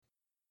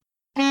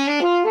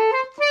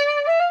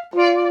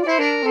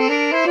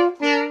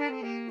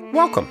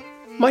Welcome.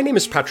 My name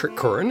is Patrick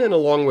Curran, and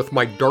along with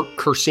my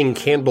dark-cursing,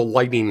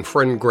 candle-lighting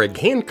friend Greg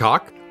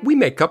Hancock, we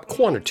make up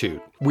Quantitude.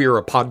 We are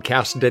a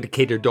podcast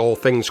dedicated to all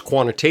things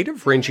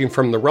quantitative, ranging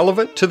from the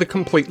relevant to the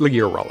completely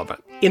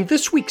irrelevant. In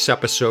this week's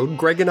episode,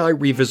 Greg and I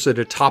revisit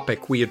a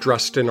topic we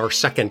addressed in our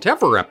second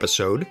ever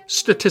episode,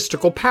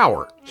 statistical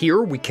power.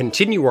 Here, we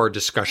continue our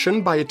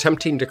discussion by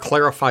attempting to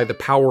clarify the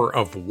power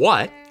of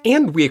what,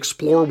 and we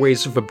explore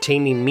ways of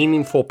obtaining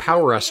meaningful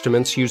power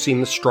estimates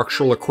using the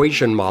structural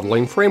equation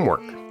modeling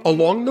framework.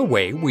 Along the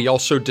way, we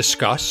also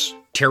discuss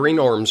tearing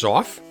arms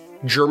off,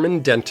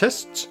 German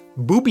dentists,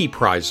 booby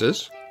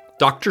prizes,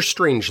 Dr.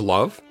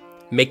 Strangelove,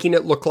 making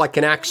it look like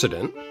an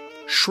accident,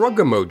 shrug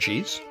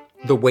emojis,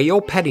 the whale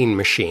petting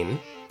machine,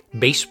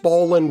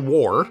 baseball and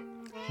war,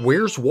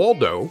 Where's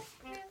Waldo,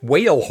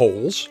 whale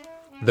holes,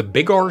 the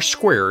big R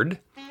squared,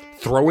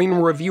 throwing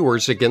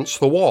reviewers against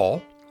the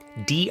wall,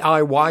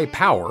 DIY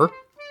power,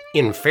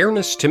 in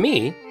fairness to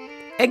me,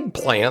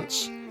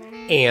 eggplants,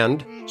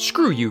 and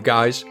screw you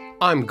guys,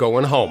 I'm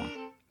going home.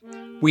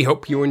 We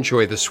hope you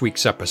enjoy this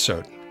week's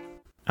episode.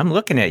 I'm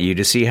looking at you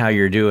to see how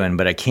you're doing,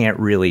 but I can't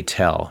really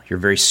tell. You're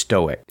very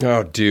stoic.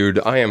 Oh, dude,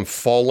 I am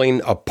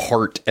falling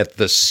apart at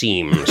the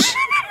seams.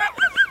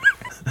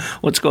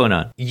 What's going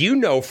on? You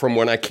know from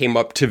when I came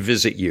up to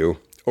visit you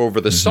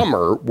over the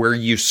summer where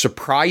you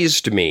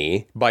surprised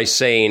me by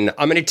saying,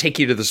 I'm going to take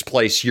you to this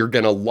place, you're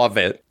going to love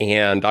it.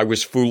 And I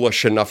was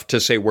foolish enough to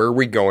say, where are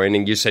we going?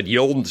 And you said,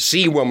 you'll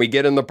see when we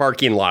get in the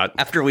parking lot.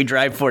 After we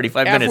drive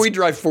 45 minutes. After we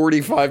drive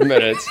 45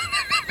 minutes.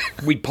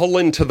 We pull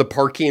into the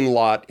parking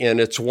lot, and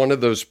it's one of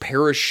those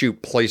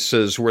parachute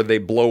places where they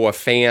blow a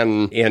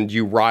fan and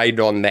you ride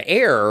on the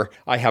air.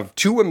 I have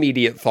two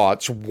immediate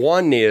thoughts.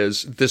 One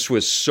is, this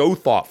was so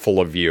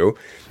thoughtful of you.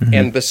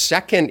 And the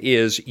second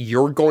is,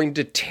 you're going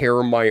to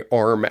tear my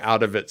arm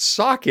out of its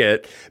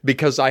socket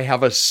because I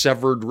have a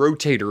severed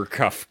rotator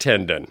cuff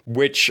tendon,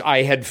 which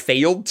I had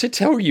failed to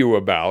tell you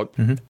about.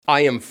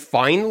 I am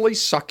finally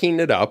sucking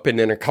it up,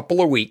 and in a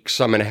couple of weeks,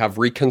 I'm going to have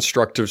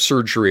reconstructive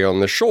surgery on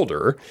the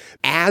shoulder.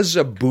 As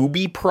a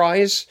booby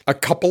prize, a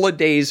couple of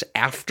days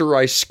after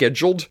I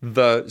scheduled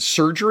the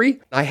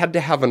surgery, I had to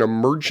have an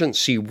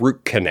emergency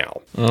root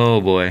canal. Oh,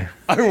 boy.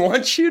 I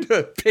want you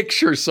to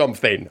picture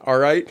something, all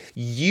right?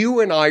 You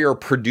and I are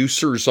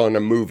producers on a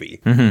movie.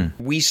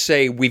 We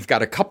say, we've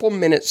got a couple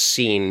minutes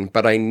scene,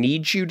 but I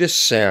need you to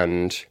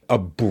send a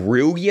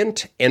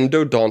brilliant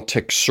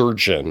endodontic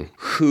surgeon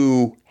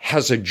who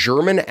has a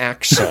German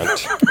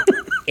accent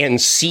and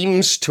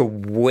seems to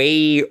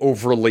way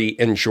overly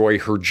enjoy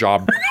her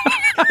job.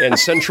 And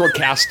Central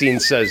Casting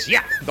says,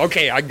 yeah,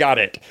 okay, I got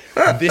it.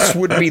 This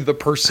would be the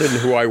person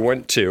who I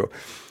went to.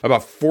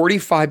 About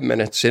 45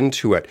 minutes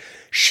into it,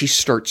 she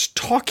starts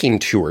talking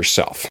to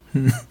herself.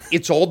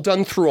 It's all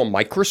done through a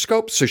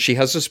microscope. So she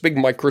has this big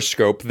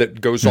microscope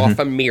that goes off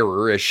a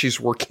mirror as she's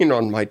working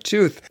on my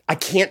tooth. I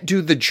can't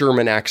do the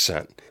German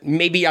accent.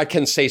 Maybe I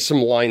can say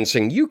some lines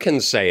and you can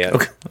say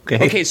it.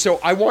 Okay, so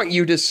I want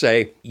you to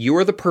say, you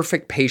are the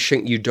perfect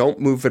patient. You don't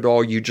move at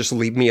all. You just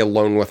leave me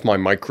alone with my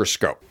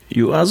microscope.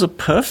 You are the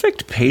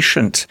perfect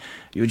patient.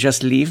 You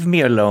just leave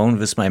me alone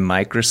with my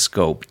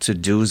microscope to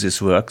do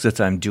this work that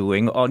I'm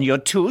doing on your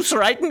tooth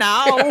right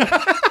now.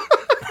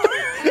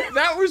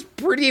 That was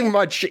pretty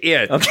much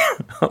it.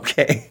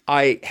 Okay.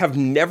 I have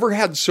never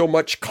had so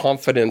much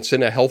confidence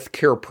in a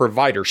healthcare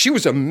provider. She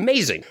was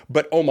amazing,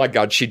 but oh my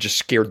God, she just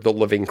scared the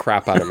living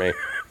crap out of me.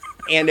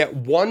 And at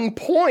one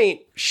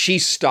point, she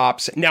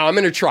stops. Now I'm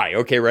going to try.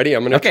 Okay, ready?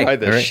 I'm going to try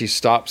this. Right. She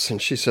stops and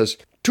she says,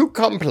 too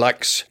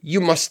complex. You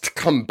must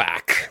come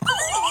back.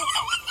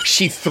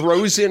 She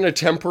throws in a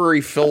temporary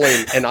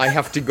filling, and I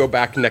have to go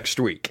back next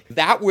week.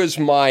 That was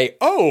my,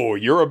 oh,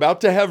 you're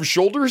about to have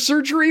shoulder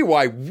surgery?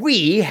 Why,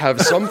 we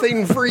have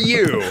something for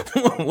you.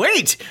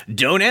 Wait,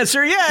 don't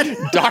answer yet.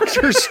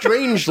 Dr.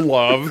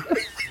 Strangelove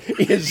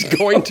is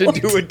going to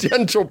do a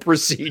dental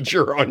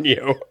procedure on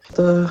you.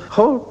 The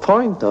whole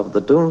point of the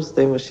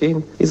Doomsday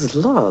Machine is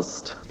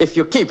lost. If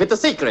you keep it a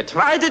secret,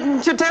 why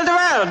didn't you tell the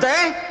world,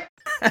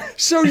 eh?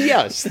 So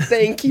yes,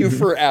 thank you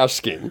for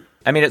asking.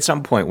 I mean, at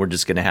some point, we're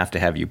just going to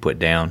have you put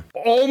down.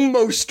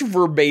 Almost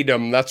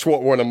verbatim, that's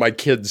what one of my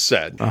kids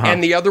said.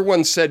 And the other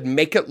one said,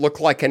 make it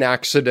look like an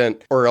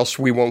accident or else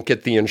we won't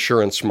get the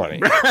insurance money.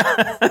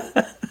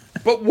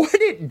 But what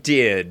it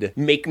did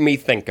make me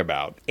think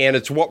about, and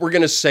it's what we're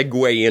going to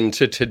segue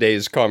into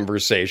today's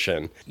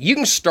conversation. You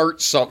can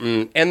start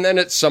something, and then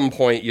at some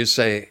point you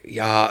say,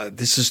 yeah,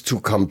 this is too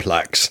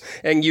complex,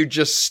 and you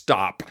just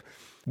stop.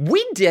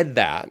 We did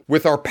that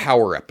with our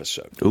power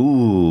episode.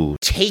 Ooh.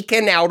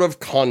 Taken out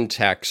of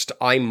context,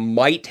 I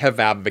might have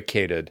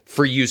advocated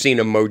for using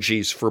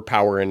emojis for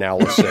power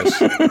analysis.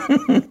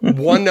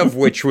 One of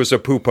which was a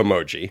poop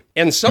emoji.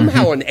 And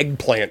somehow an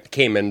eggplant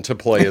came into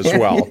play as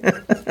well.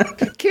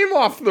 Came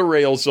off the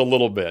rails a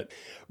little bit.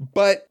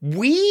 But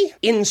we,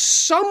 in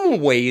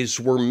some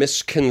ways, were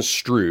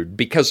misconstrued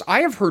because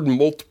I have heard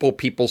multiple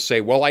people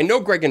say, well, I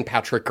know Greg and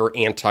Patrick are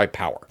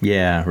anti-power.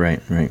 Yeah,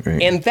 right.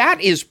 And that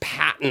is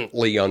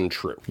patently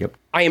untrue. Yep.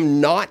 I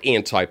am not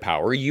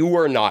anti-power. You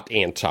are not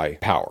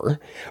anti-power.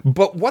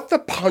 But what the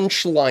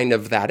punchline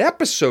of that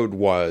episode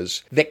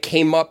was that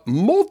came up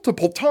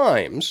multiple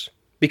times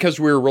because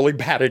we were really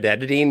bad at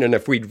editing, and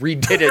if we'd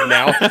redid it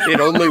now, it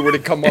only would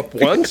have come up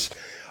once,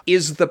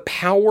 is the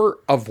power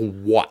of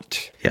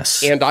what?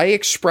 Yes. And I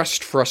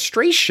expressed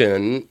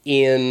frustration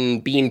in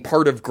being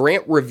part of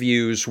grant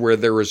reviews where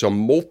there is a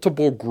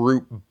multiple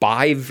group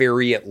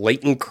bivariate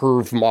latent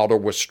curve model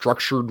with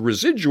structured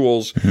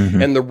residuals,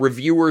 and the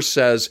reviewer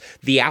says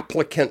the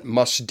applicant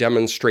must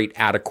demonstrate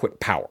adequate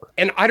power.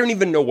 And I don't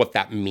even know what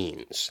that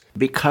means.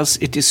 Because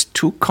it is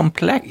too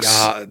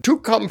complex. Too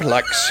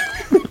complex.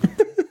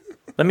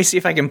 Let me see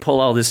if I can pull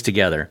all this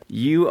together.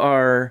 You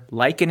are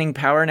likening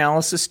power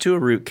analysis to a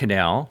root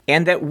canal,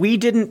 and that we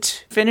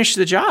didn't finish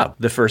the job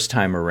the first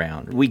time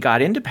around. We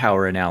got into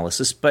power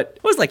analysis, but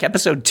it was like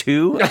episode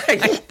 2. I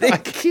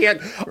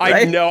can't. Right?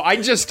 I know. I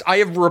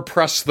have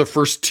repressed the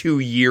first 2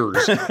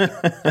 years.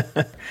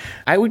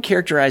 I would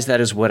characterize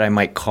that as what I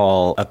might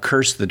call a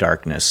Curse the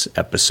Darkness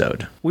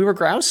episode. We were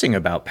grousing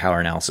about power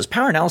analysis.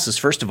 Power analysis,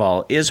 first of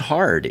all, is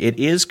hard. It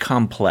is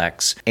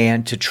complex,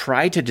 and to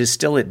try to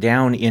distill it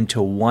down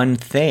into one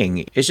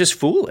thing is just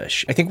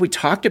foolish. I think we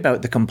talked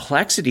about the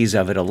complexities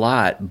of it a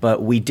lot,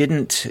 but we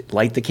didn't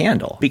light the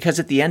candle. Because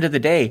at the end of the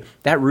day,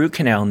 that root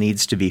canal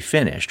needs to be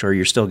finished, or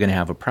you're still going to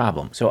have a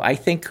problem. So I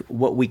think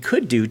what we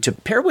could do to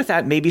pair with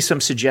that, maybe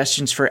some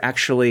suggestions for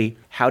actually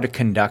how to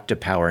conduct a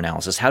power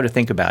analysis, how to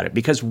think about it,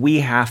 because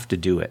we have to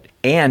do it.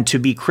 And to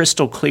be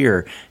crystal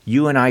clear,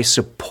 you and I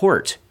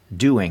support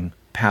doing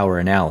power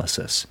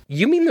analysis.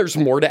 You mean there's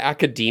more to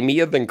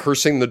academia than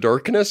cursing the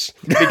darkness?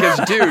 Because,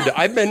 dude,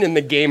 I've been in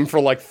the game for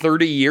like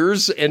 30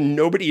 years and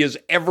nobody has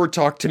ever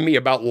talked to me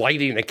about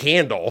lighting a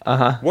candle.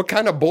 What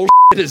kind of bullshit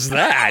is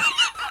that?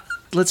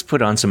 Let's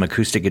put on some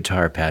acoustic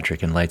guitar,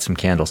 Patrick, and light some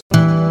candles.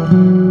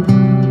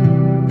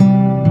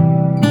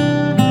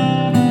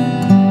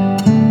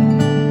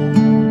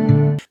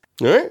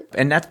 All right.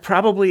 And that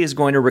probably is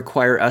going to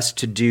require us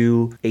to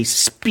do a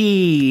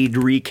speed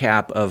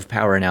recap of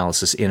power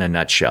analysis in a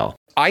nutshell.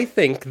 I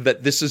think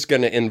that this is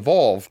going to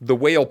involve the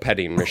whale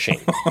petting machine.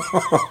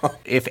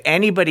 If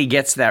anybody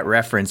gets that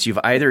reference, you've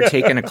either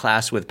taken a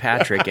class with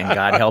Patrick, and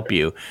God help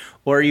you,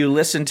 or you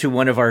listened to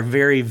one of our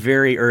very,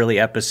 very early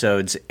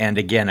episodes, and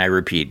again, I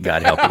repeat,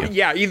 God help you.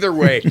 Yeah, either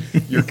way,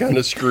 you're kind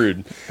of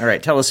screwed. All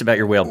right, tell us about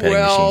your whale petting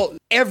machine. Well,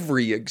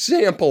 every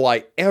example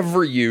I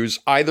ever use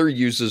either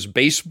uses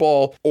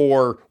baseball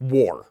or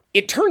war.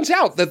 It turns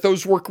out that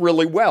those work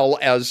really well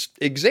as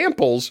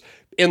examples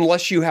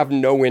unless you have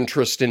no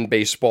interest in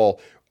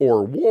baseball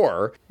or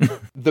war.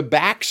 The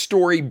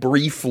backstory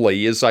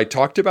briefly is I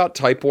talked about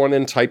type 1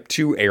 and type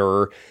 2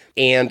 error,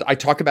 and I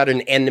talk about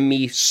an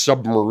enemy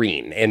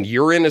submarine. And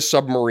you're in a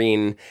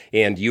submarine,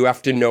 and you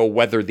have to know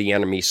whether the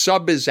enemy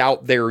sub is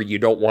out there. You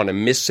don't want to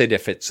miss it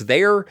if it's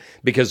there,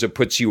 because it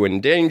puts you in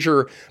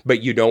danger,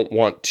 but you don't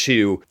want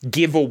to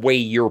give away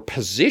your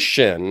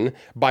position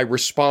by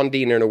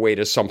responding in a way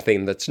to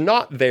something that's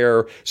not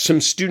there. Some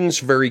students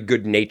very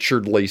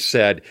good-naturedly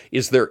said,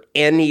 is there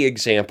any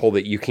example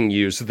that you can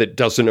use that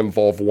doesn't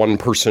involve one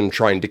person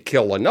trying to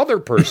kill another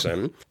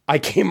person? I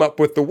came up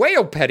with the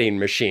whale petting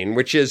machine,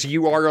 which is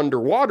you are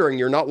underwater and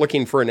you're not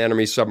looking for an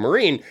enemy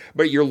submarine,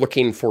 but you're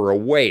looking for a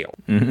whale.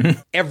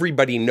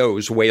 Everybody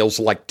knows whales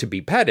like to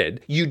be petted.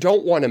 You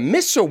don't want to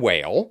miss a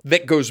whale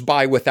that goes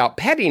by without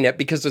petting it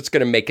because it's going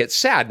to make it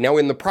sad. Now,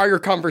 in the prior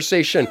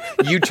conversation,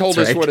 you told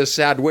us what a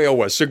sad whale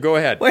was, so go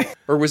ahead. Wait.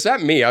 Or was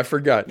that me? I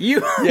forgot.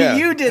 You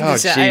did the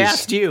sad. I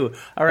asked you.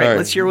 All right,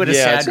 let's hear what a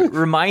sad...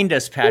 Remind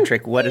us,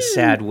 Patrick, what a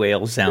sad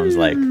whale sounds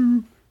like.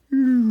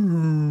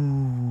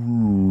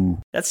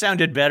 That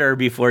sounded better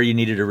before you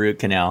needed a root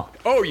canal.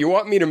 Oh, you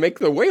want me to make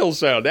the whale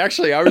sound?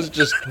 Actually, I was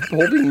just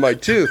holding my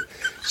tooth.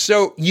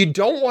 So you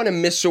don't want to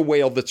miss a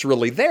whale that's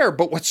really there,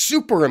 but what's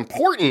super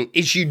important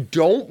is you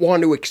don't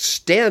want to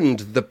extend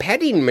the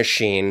petting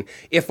machine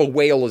if a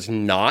whale is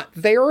not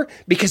there,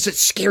 because it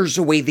scares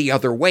away the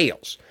other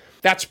whales.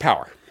 That's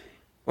power.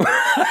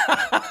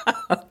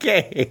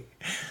 Okay.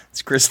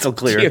 It's crystal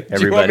clear, everybody.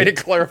 Do you want me to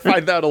clarify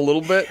that a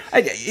little bit?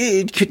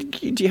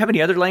 Do you have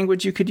any other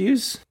language you could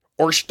use?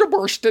 Orsta,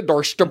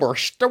 dorsta,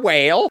 borsta,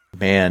 whale.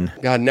 Man.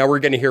 God, now we're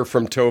going to hear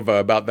from Tova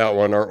about that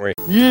one, aren't we?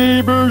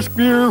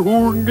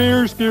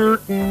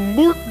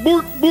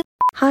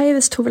 Hi,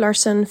 this is Tova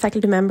Larsson,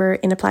 faculty member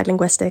in Applied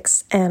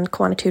Linguistics and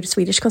Quantitude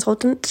Swedish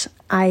consultant.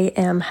 I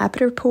am happy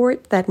to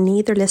report that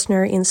neither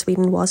listener in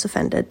Sweden was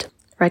offended.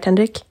 Right,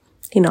 Hendrik?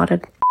 He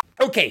nodded.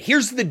 Okay,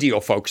 here's the deal,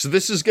 folks.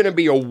 This is going to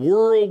be a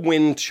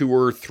whirlwind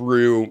tour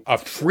through a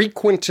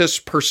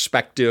frequentist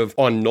perspective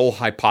on null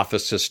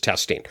hypothesis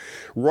testing.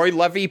 Roy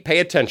Levy, pay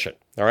attention.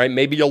 All right,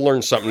 maybe you'll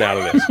learn something out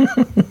of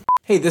this.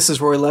 Hey, this is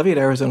Roy Levy at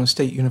Arizona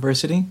State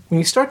University. When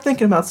you start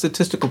thinking about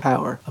statistical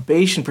power, a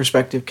Bayesian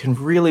perspective can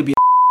really be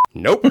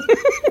Nope.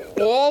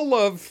 All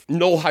of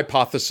null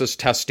hypothesis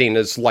testing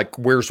is like,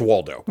 where's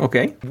Waldo?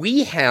 Okay.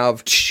 We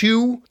have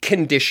two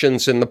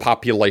conditions in the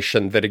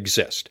population that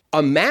exist.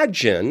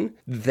 Imagine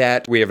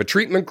that we have a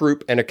treatment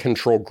group and a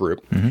control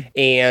group,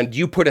 and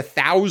you put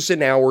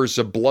 1,000 hours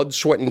of blood,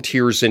 sweat, and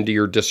tears into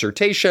your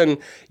dissertation.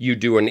 You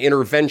do an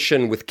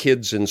intervention with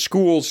kids in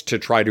schools to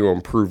try to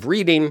improve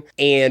reading,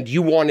 and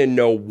you want to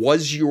know,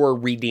 was your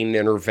reading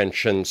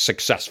intervention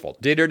successful?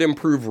 Did it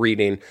improve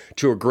reading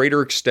to a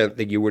greater extent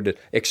than you would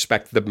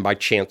expect them by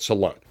chance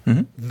alone?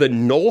 The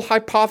null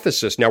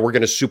hypothesis, now we're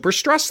going to super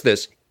stress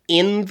this,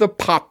 in the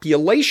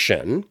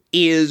population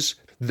is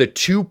the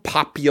two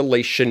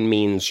population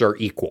means are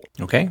equal.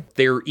 Okay.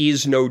 There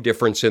is no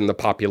difference in the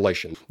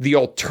population. The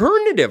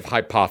alternative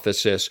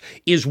hypothesis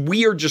is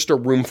we are just a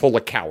room full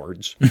of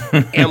cowards.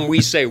 And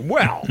we say,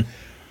 well,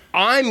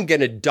 I'm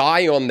going to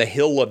die on the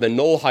hill of the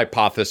null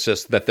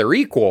hypothesis that they're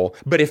equal.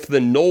 But if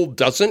the null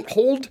doesn't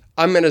hold,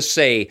 I'm going to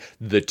say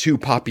the two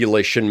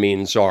population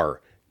means are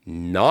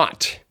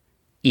not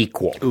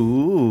equal.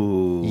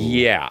 Ooh.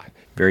 Yeah.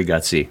 Very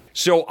gutsy.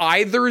 So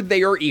either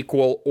they are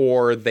equal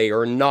or they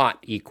are not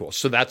equal.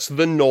 So that's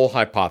the null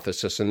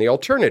hypothesis and the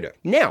alternative.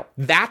 Now,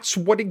 that's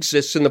what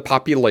exists in the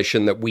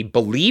population that we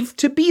believe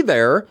to be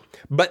there,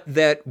 but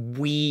that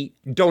we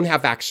don't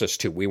have access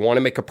to. We want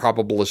to make a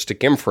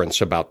probabilistic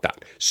inference about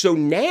that. So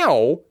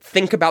now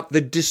think about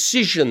the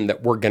decision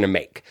that we're going to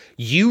make.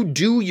 You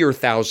do your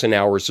 1,000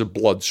 hours of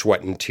blood,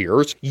 sweat, and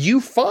tears.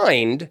 You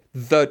find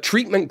the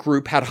treatment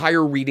group had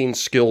higher reading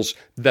skills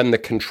than the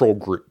control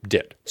group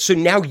did. So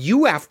now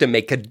you have to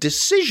make a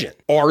decision.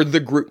 Are the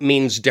group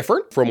means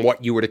different from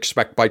what you would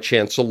expect by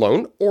chance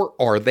alone, or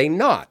are they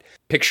not?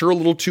 Picture a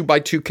little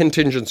 2x2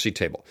 contingency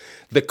table.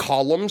 The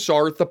columns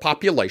are the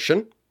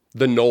population,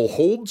 the null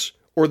holds,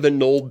 or the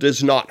null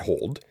does not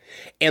hold.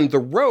 And the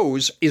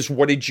rows is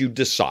what did you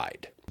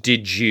decide?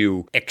 Did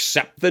you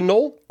accept the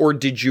null or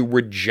did you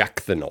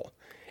reject the null?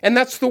 And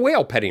that's the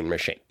whale petting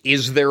machine.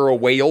 Is there a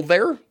whale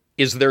there?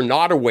 Is there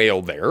not a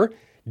whale there?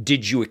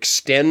 Did you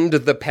extend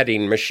the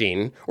petting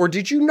machine or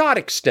did you not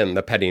extend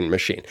the petting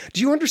machine?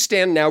 Do you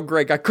understand now,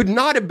 Greg? I could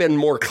not have been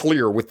more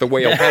clear with the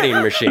whale petting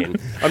machine.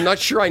 I'm not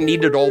sure I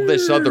needed all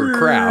this other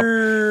crap.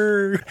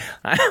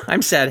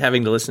 I'm sad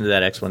having to listen to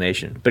that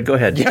explanation, but go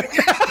ahead.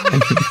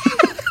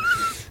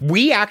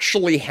 We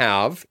actually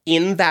have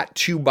in that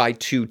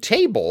 2x2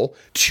 table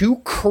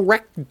 2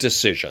 correct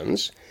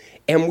decisions,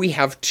 and we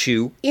have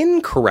 2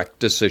 incorrect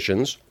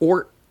decisions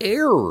or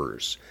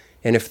errors.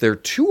 And if there are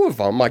 2 of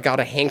them, I got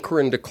a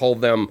hankering to call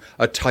them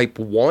a type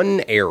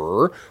 1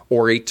 error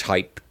or a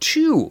type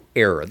 2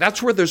 error.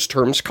 That's where those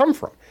terms come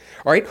from.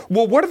 All right.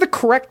 Well, what are the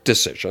correct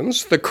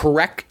decisions? The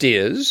correct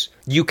is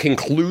you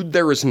conclude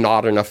there is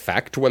not an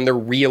effect when there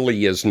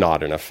really is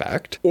not an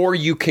effect, or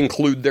you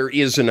conclude there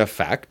is an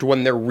effect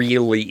when there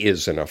really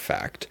is an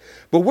effect.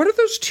 But what are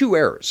those 2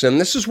 errors?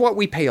 And this is what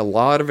we pay a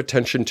lot of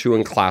attention to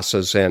in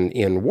classes and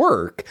in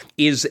work,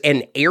 is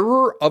an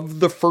error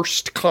of the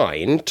first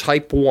kind,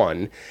 type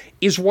 1,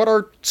 is what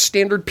our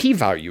standard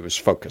p-value is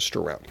focused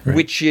around,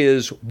 which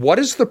is what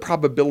is the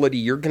probability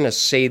you're going to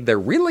say there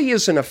really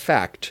is an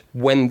effect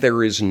when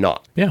there is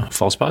not? Yeah,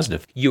 false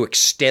positive. You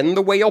extend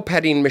the whale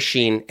petting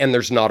machine and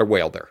there's not a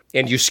whale there,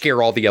 and you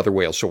scare all the other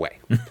whales away.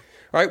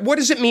 All right, what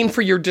does it mean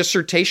for your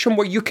dissertation?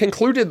 Well, you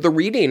concluded the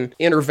reading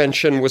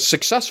intervention was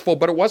successful,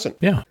 but it wasn't.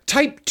 Yeah.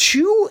 Type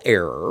 2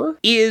 error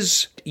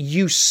is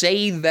you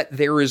say that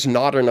there is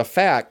not an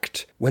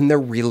effect when there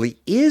really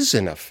is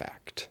an effect.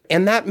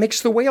 And that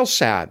makes the whale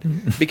sad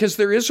because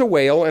there is a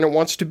whale and it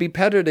wants to be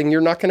petted and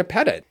you're not going to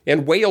pet it.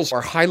 And whales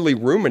are highly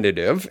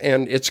ruminative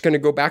and it's going to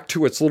go back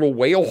to its little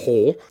whale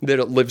hole that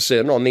it lives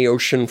in on the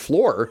ocean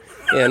floor.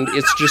 And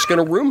it's just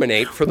going to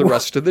ruminate for the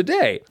rest of the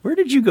day. Where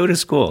did you go to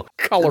school?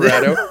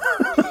 Colorado.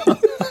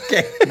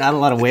 Okay. Not a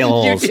lot of whale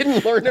holes. You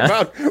didn't learn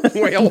about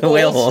whale holes.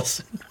 Whale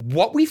holes.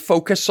 What we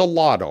focus a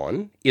lot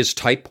on is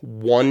type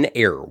 1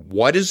 error.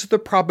 What is the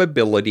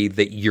probability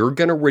that you're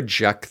going to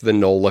reject the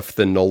null if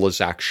the null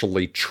is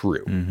actually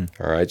true?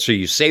 All right, so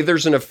you say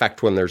there's an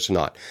effect when there's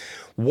not.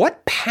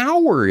 What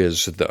power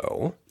is,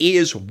 though,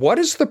 is what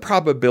is the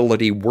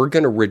probability we're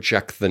going to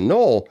reject the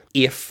null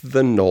if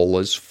the null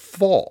is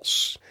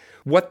false?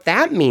 What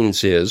that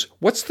means is,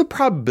 what's the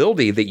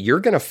probability that you're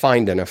going to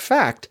find an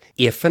effect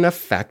if an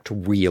effect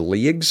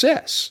really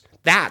exists?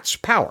 That's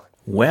power.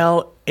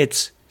 Well,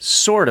 it's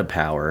sort of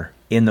power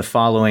in the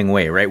following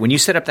way, right? When you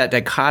set up that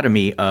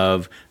dichotomy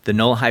of the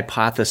null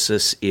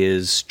hypothesis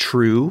is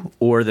true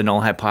or the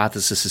null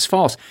hypothesis is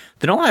false,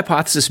 the null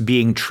hypothesis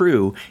being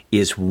true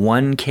is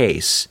one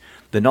case.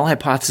 The null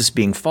hypothesis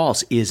being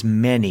false is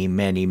many,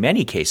 many,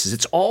 many cases.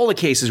 It's all the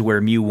cases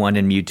where mu1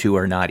 and mu2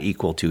 are not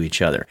equal to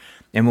each other.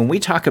 And when we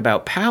talk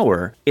about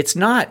power, it's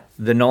not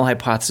the null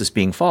hypothesis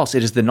being false.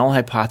 It is the null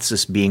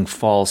hypothesis being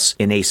false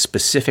in a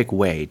specific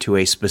way, to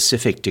a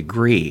specific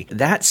degree.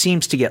 That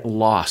seems to get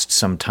lost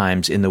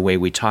sometimes in the way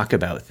we talk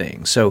about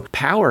things. So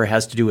power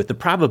has to do with the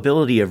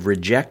probability of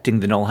rejecting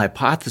the null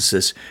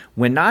hypothesis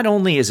when not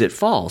only is it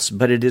false,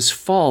 but it is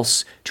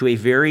false to a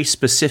very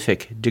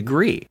specific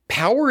degree.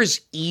 Power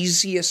is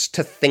easiest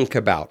to think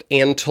about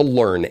and to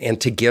learn and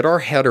to get our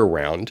head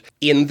around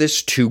in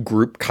this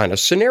two-group kind of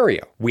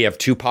scenario. We have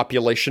two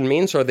population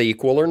means. Are they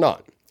equal or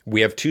not?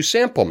 We have two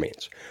sample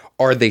means.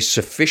 Are they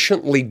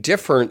sufficiently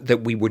different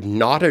that we would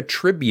not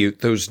attribute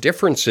those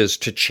differences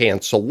to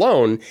chance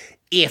alone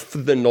if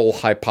the null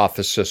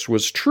hypothesis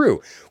was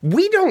true?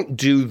 We don't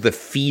do the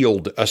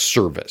field a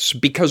service,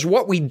 because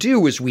what we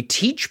do is we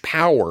teach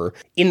power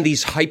in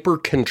these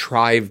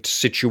hyper-contrived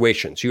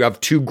situations. You have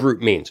two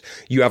group means.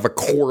 You have a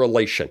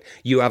correlation.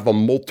 You have a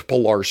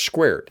multiple R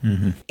squared.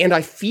 And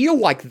I feel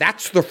like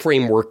that's the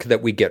framework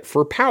that we get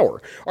for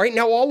power. All right,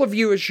 now all of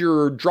you, as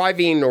you're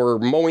driving or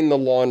mowing the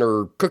lawn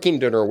or cooking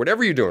dinner or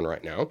whatever you're doing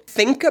right now,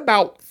 think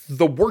about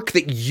the work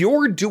that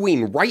you're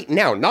doing right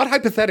now, not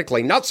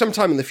hypothetically, not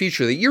sometime in the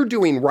future, that you're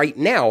doing right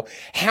now.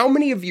 How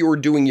many of you are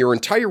doing your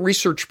entire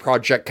research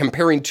project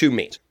comparing two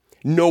means?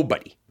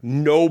 Nobody.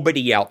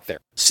 Nobody out there.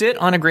 Sit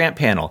on a grant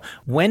panel.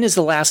 When is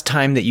the last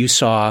time that you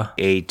saw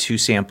a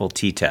two-sample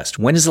t-test?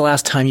 When is the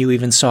last time you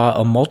even saw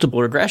a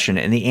multiple regression?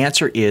 And the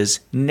answer is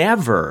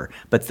never.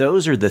 But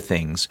those are the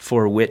things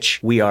for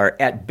which we are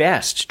at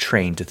best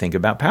trained to think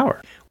about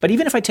power. But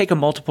even if I take a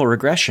multiple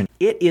regression,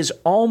 it is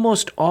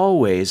almost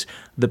always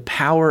the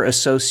power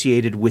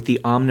associated with the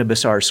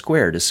omnibus R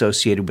squared,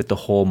 associated with the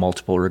whole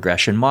multiple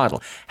regression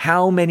model.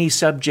 How many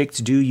subjects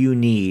do you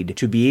need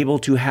to be able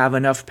to have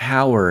enough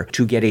power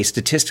to get a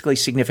statistically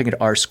significant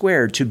R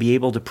squared to be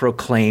able to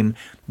proclaim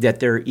that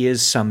there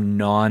is some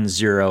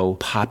non-zero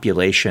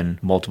population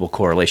multiple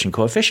correlation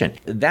coefficient?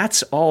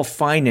 That's all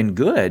fine and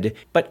good,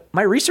 but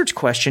my research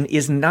question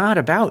is not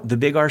about the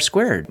big R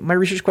squared. My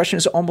research question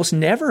is almost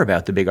never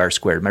about the big R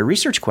squared. My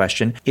research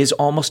question is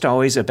almost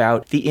always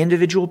about the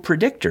individual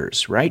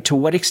predictors, right? To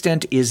what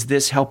extent is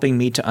this helping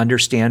me to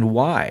understand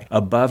why,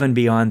 above and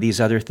beyond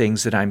these other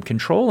things that I'm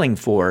controlling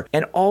for?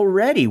 And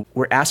already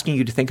we're asking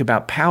you to think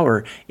about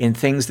power in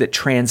things that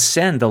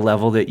transcend the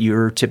level that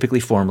you're typically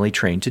formally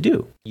trained to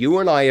do. You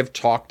and I have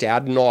talked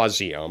ad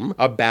nauseum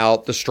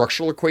about the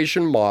structural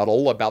equation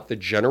model, about the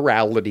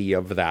generality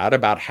of that,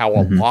 about how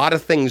a lot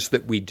of things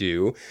that we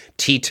do,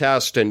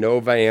 t-test,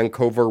 ANOVA,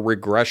 ANCOVA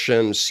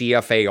regression,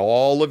 CFA,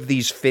 all of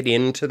these fit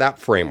into that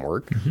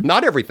framework.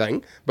 Not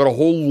everything, but a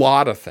whole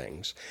lot of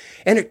things.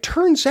 And it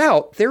turns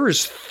out there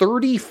is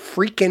 30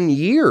 freaking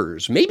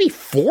years, maybe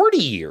 40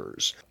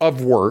 years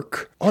of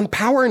work on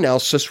power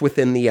analysis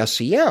within the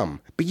SEM.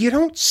 But you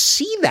don't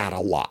see that a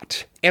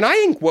lot. And I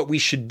think what we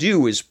should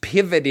do is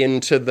pivot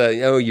into the,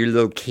 your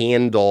little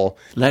candle.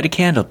 Light a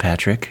candle,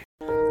 Patrick.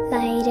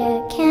 Light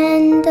a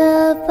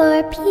candle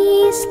for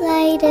peace,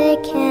 light a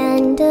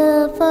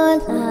candle for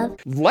love.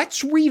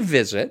 Let's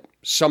revisit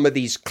some of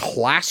these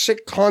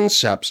classic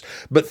concepts,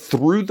 but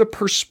through the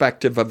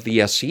perspective of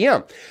the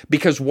SEM.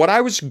 Because what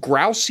I was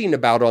grousing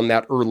about on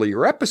that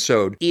earlier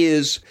episode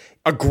is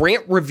a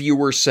grant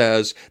reviewer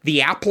says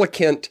the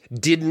applicant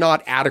did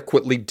not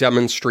adequately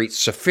demonstrate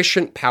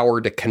sufficient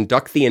power to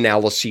conduct the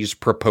analyses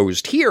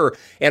proposed here,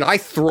 and I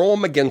throw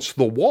them against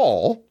the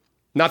wall,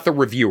 not the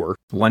reviewer.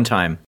 One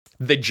time.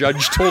 The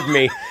judge told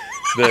me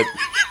that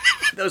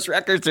those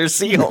records are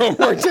sealed. One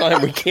more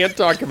time, we can't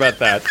talk about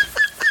that.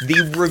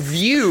 The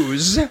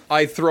reviews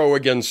I throw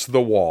against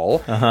the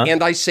wall,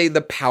 and I say the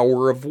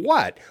power of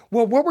what?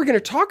 Well, what we're going to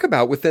talk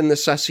about within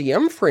this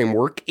SEM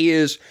framework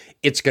is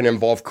it's going to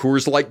involve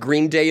Coors Light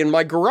Green Day in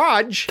my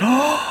garage.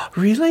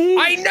 Really?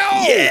 I know!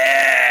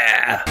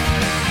 Yeah!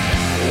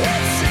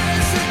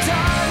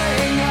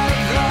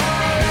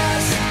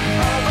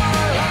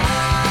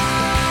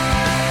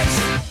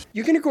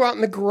 You're going to go out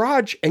in the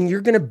garage and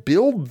you're going to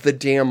build the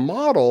damn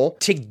model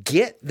to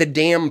get the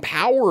damn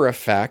power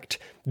effect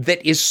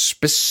that is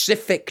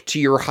specific to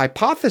your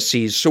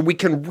hypotheses, so we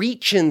can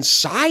reach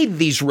inside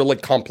these really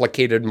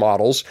complicated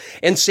models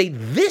and say,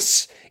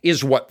 this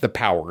is what the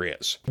power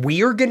is.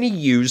 We are going to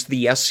use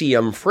the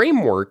SEM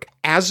framework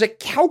as a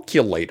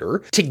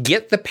calculator to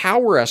get the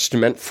power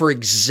estimate for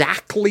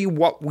exactly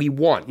what we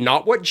want,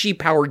 not what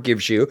G-Power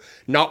gives you,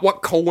 not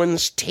what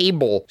Cohen's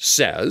table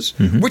says,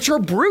 which are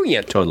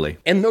brilliant. Totally.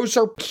 And those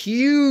are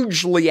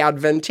hugely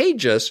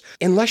advantageous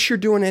unless you're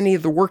doing any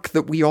of the work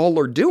that we all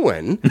are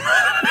doing.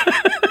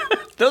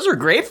 Those are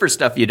great for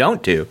stuff you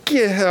don't do.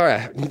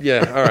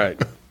 Yeah, all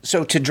right.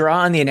 So to draw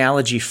on the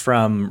analogy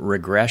from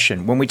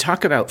regression, when we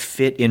talk about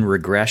fit in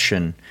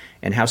regression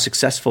and how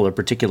successful a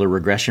particular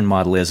regression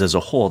model is as a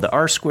whole, the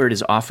R squared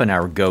is often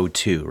our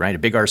go-to, right? A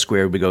big R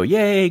squared, we go,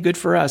 yay, good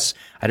for us.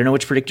 I don't know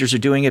which predictors are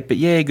doing it, but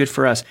yay, good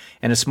for us.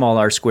 And a small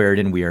R squared,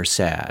 and we are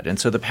sad. And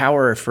so the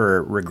power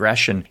for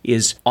regression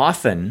is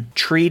often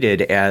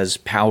treated as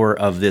power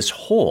of this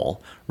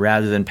whole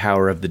rather than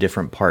power of the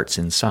different parts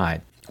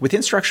inside.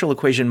 Within structural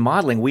equation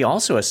modeling, we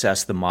also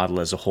assess the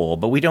model as a whole,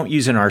 but we don't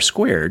use an R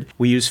squared.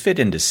 We use fit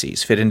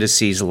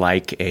indices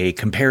like a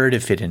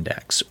comparative fit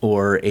index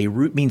or a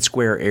root mean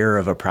square error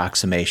of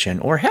approximation,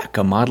 or heck,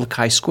 a model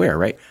chi-square,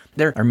 right?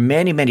 There are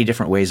many, many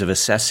different ways of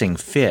assessing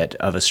fit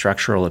of a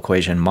structural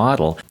equation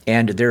model,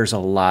 and there's a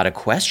lot of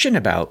question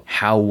about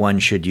how one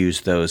should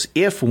use those,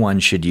 if one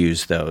should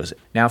use those.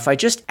 Now, if I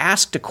just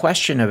asked a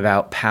question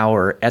about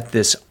power at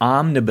this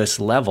omnibus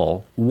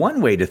level, one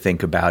way to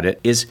think about it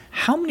is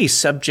how many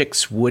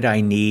subjects would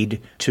I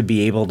need to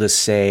be able to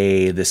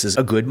say this is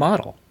a good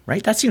model?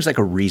 Right? That seems like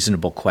a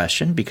reasonable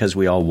question because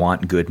we all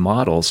want good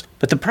models.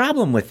 But the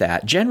problem with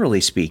that,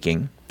 generally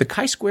speaking, the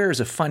chi-square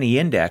is a funny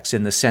index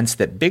in the sense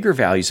that bigger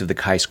values of the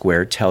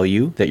chi-square tell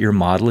you that your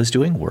model is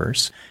doing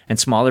worse, and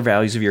smaller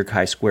values of your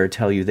chi-square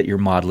tell you that your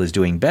model is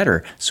doing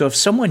better. So if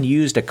someone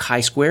used a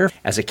chi-square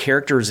as a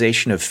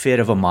characterization of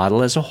fit of a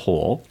model as a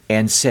whole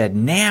and said,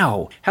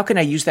 now, how can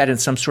I use that in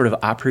some sort of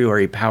a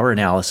priori power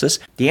analysis?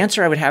 The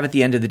answer I would have at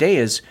the end of the day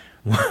is,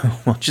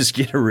 we'll just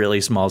get a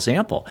really small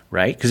sample,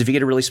 right? Because if you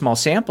get a really small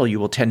sample, you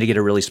will tend to get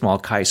a really small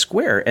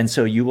chi-square, and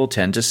so you will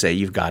tend to say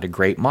you've got a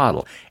great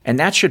model. And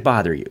that should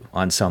bother you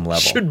on some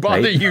level. Should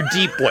bother you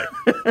deeply.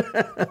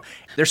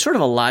 There's sort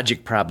of a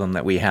logic problem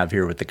that we have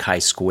here with the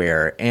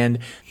chi-square, and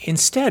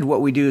instead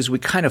what we do is we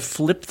kind of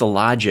flip the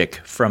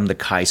logic from the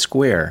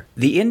chi-square.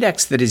 The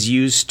index that is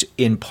used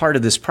in part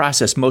of this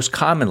process most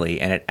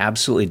commonly, and it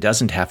absolutely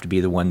doesn't have to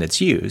be the one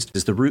that's used,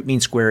 is the root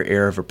mean square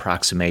error of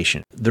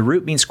approximation. The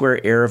root mean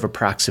square error of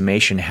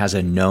approximation has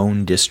a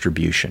known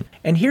distribution.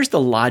 And here's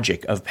the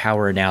logic of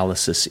power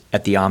analysis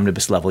at the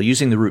omnibus level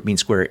using the root mean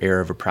square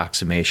error of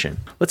approximation.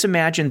 Let's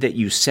imagine that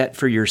you set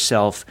for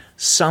yourself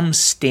some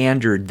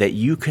standard that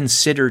you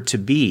consider to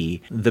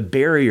be the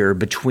barrier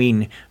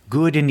between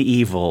good and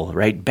evil,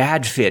 right?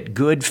 Bad fit,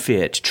 good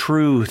fit,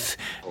 truth.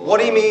 What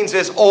he means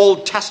is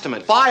Old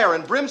Testament. Fire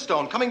and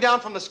brimstone coming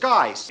down from the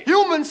skies.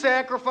 Human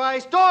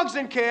sacrifice, dogs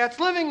and cats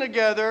living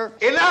together.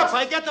 Enough,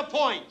 I get the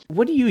point.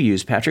 What do you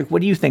use, Patrick?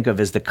 What do you think of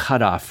as the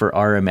cutoff for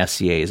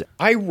RMSEAs?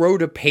 I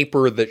wrote a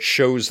paper that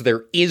shows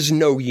there is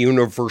no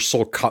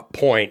universal cut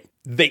point.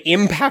 The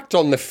impact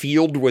on the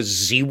field was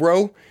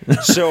 0,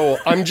 so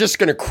I'm just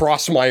going to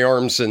cross my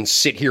arms and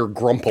sit here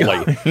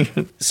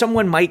grumpily.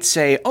 Someone might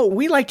say, oh,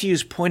 we like to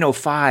use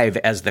 0.05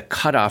 as the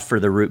cutoff for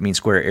the root mean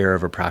square error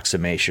of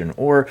approximation,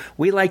 or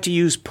we like to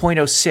use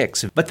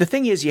 0.06. But the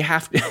thing is, you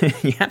have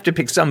to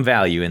pick some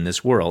value in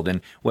this world, and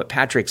what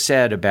Patrick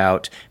said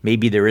about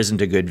maybe there isn't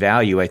a good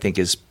value, I think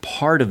is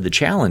part of the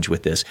challenge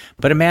with this.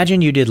 But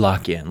imagine you did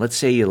lock in. Let's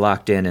say you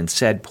locked in and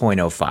said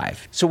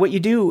 0.05. So what you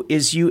do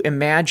is you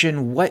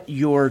imagine what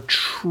your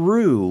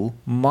true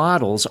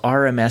model's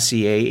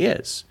RMSEA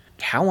is.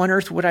 How on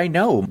earth would I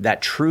know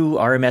that true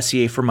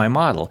RMSEA for my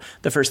model?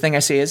 The first thing I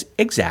say is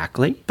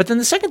exactly. But then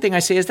the second thing I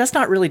say is that's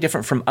not really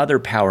different from other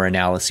power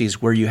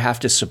analyses where you have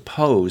to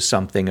suppose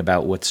something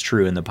about what's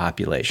true in the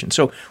population.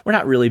 So we're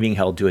not really being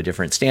held to a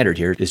different standard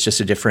here. It's just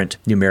a different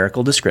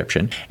numerical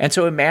description. And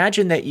so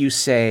imagine that you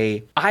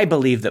say, I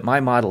believe that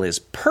my model is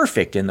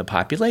perfect in the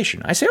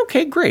population. I say,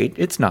 okay, great.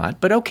 It's not,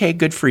 but okay,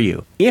 good for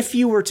you. If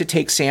you were to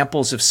take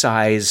samples of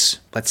size,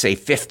 let's say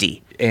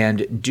 50,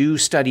 and do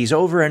studies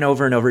over and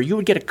over and over, you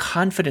would get a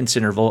confidence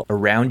interval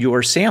around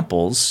your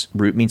samples,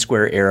 root mean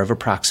square error of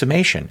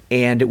approximation.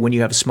 And when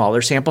you have a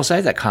smaller sample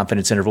size, that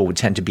confidence interval would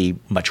tend to be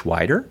much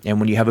wider. And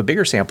when you have a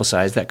bigger sample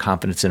size, that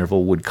confidence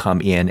interval would come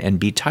in and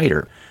be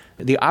tighter.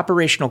 The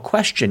operational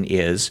question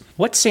is,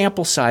 what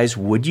sample size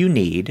would you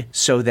need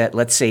so that,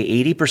 let's say,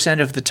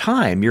 80% of the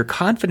time, your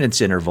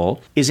confidence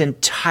interval is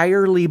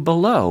entirely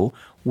below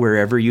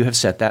wherever you have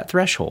set that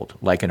threshold,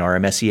 like an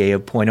RMSEA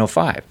of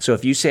 0.05. So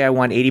if you say I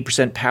want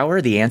 80% power,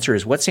 the answer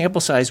is what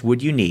sample size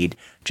would you need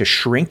to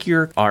shrink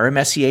your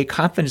RMSEA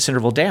confidence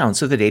interval down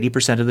so that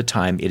 80% of the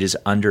time it is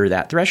under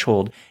that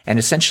threshold, and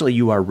essentially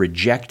you are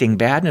rejecting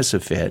badness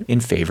of fit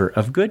in favor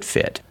of good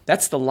fit.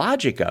 That's the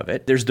logic of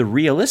it. There's the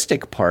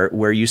realistic part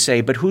where you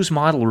say, but whose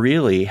model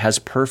really has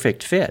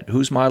perfect fit?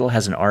 Whose model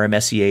has an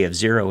RMSEA of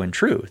 0 in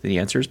truth? The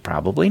answer is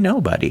probably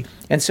nobody.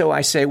 And so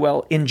I say,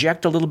 well,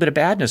 inject a little bit of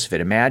badness of fit.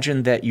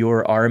 Imagine that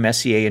your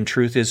RMSEA in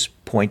truth is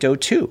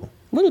 0.02.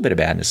 A little bit of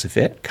badness of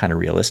fit, kind of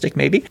realistic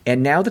maybe.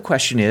 And now the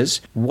question is,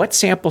 what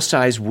sample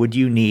size would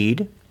you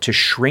need to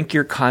shrink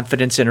your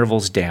confidence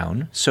intervals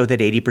down so that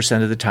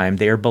 80% of the time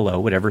they are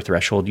below whatever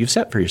threshold you've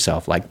set for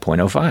yourself, like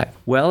 0.05?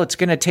 Well, it's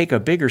going to take a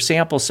bigger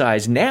sample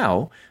size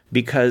now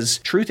because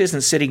truth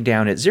isn't sitting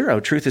down at 0.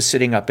 Truth is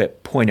sitting up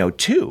at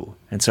 0.02.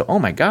 And so, oh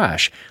my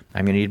gosh,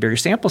 I'm going to need a bigger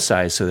sample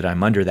size so that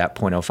I'm under that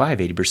 0.05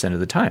 80%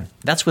 of the time.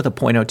 That's with a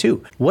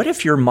 0.02. What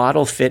if your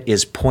model fit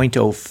is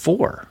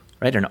 0.04?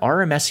 Right? An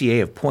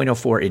RMSEA of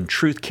 0.04 in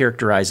truth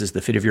characterizes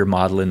the fit of your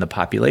model in the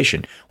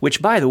population, which,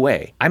 by the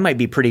way, I might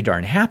be pretty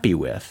darn happy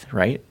with,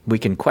 right? We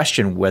can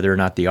question whether or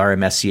not the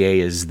RMSEA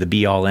is the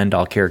be-all,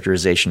 end-all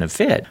characterization of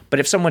fit. But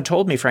if someone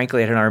told me,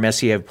 frankly, I had an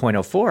RMSEA of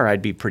 0.04,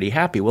 I'd be pretty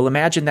happy. Well,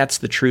 imagine that's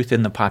the truth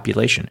in the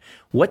population.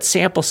 What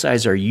sample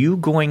size are you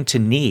going to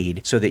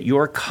need so that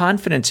your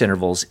confidence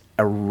intervals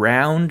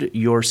around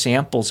your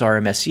sample's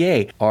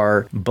RMSEA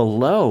are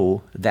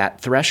below that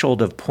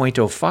threshold of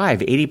 0.05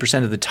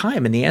 80% of the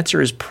time? And the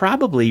answer is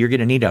probably you're going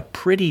to need a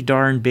pretty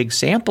darn big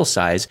sample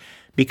size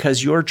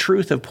because your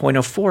truth of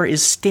 0.04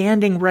 is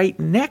standing right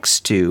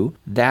next to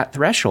that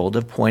threshold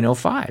of 0.05.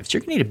 So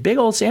you're going to need a big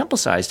old sample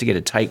size to get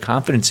a tight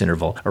confidence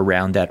interval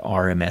around that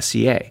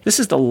RMSEA. This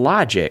is the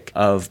logic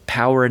of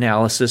power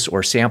analysis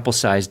or sample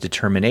size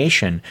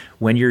determination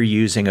when you're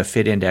using a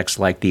fit index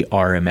like the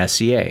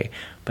RMSEA.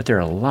 But there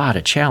are a lot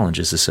of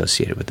challenges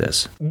associated with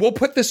this. We'll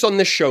put this on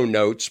the show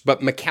notes,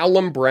 but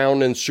McCallum,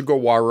 Brown, and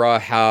Sugawara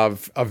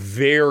have a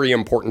very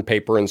important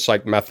paper in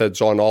Psych Methods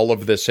on all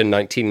of this in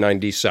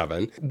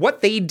 1997.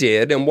 What they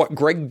did and what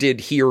Greg did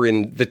here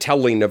in the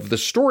telling of the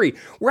story,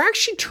 we're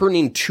actually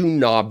turning two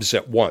knobs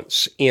at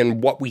once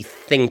in what we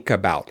think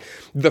about.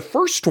 The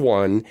first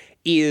one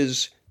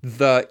is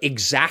the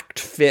exact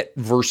fit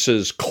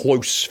versus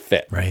close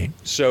fit. Right.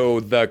 So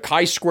the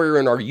chi-square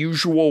in our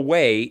usual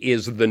way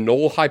is the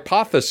null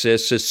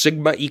hypothesis is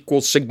sigma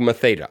equals sigma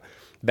theta.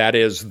 That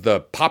is, the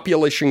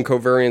population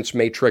covariance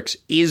matrix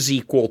is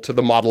equal to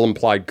the model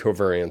implied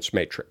covariance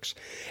matrix.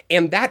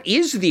 And that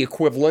is the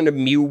equivalent of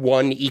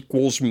mu1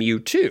 equals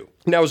mu2.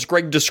 Now, as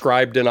Greg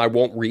described, and I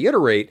won't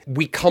reiterate,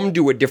 we come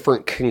to a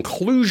different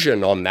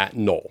conclusion on that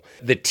null.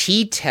 The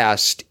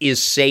t-test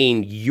is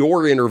saying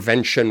your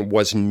intervention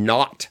was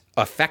not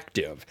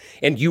effective,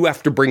 and you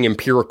have to bring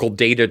empirical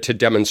data to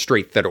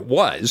demonstrate that it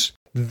was.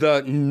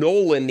 The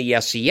null in the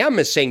SEM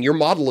is saying your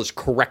model is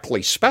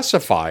correctly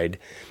specified,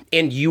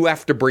 and you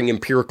have to bring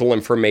empirical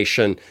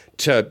information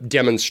to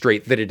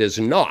demonstrate that it is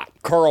not.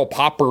 Karl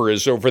Popper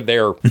is over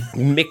there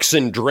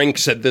mixing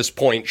drinks at this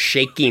point,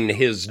 shaking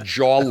his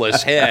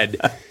jawless head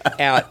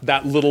at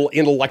that little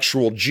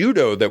intellectual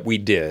judo that we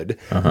did.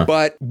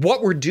 But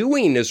what we're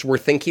doing is we're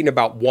thinking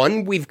about,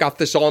 one, we've got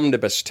this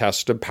omnibus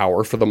test of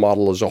power for the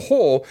model as a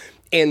whole,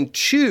 and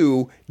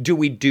two, do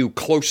we do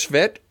close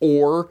fit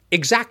or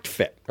exact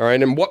fit? All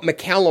right. And what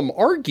McCallum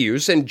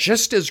argues, and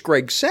just as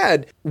Greg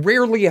said,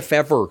 rarely, if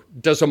ever,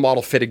 does a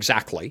model fit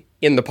exactly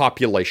in the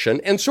population.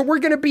 And so we're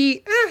going to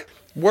be,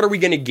 what are we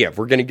going to give?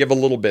 We're going to give a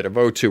little bit of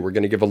O2. We're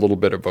going to give a little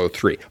bit of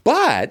O3.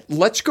 But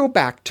let's go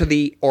back to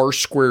the R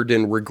squared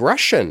in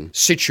regression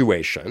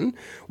situation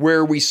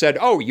where we said,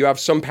 oh, you have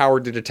some power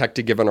to detect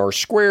a given R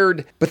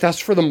squared, but that's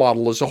for the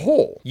model as a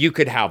whole. You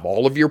could have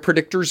all of your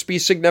predictors be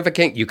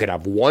significant. You could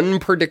have one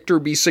predictor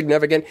be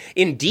significant.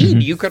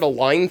 Indeed, you could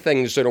align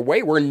things in a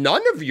way where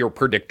none of your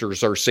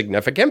predictors are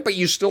significant, but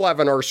you still have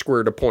an R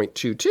squared of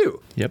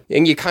 0.22. Yep.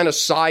 And you kind of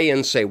sigh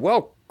and say,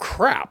 well,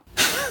 crap.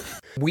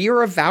 We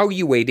are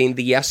evaluating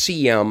the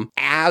SEM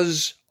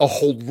as a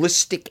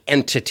holistic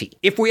entity.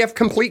 If we have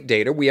complete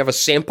data, we have a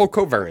sample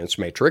covariance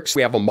matrix,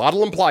 we have a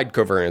model implied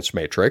covariance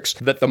matrix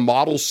that the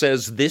model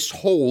says this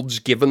holds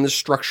given the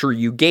structure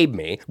you gave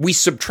me. We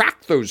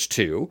subtract those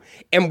two,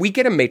 and we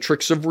get a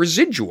matrix of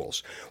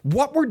residuals.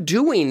 What we're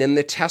doing in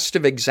the test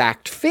of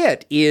exact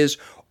fit is,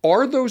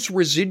 are those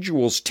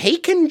residuals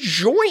taken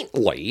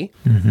jointly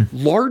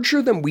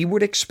larger than we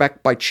would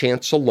expect by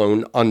chance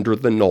alone under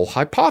the null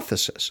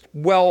hypothesis?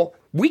 Well,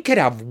 we could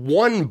have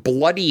one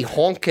bloody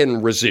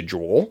honkin'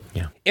 residual,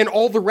 and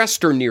all the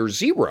rest are near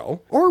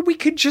zero, or we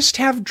could just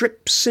have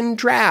drips and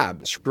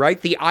drabs,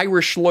 right? The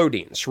Irish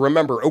loadings.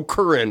 Remember,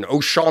 O'Curran,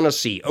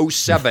 O'Shaughnessy,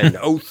 07,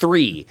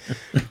 03,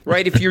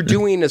 right? If you're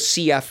doing a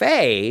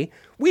CFA,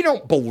 we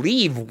don't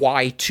believe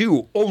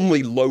Y2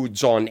 only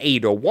loads on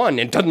 801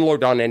 and doesn't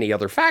load on any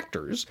other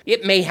factors.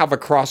 It may have a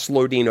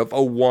cross-loading of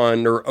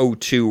 01 or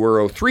 02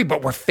 or 03,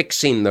 but we're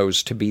fixing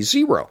those to be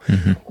zero.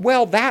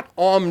 Well, that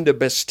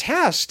omnibus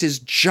test is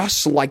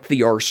just like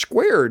the R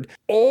squared.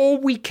 All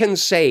we can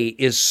say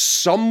is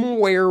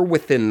somewhere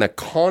within the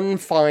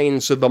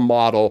confines of the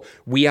model,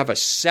 we have a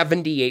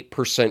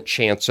 78%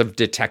 chance of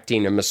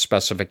detecting a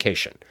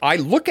misspecification. I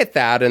look at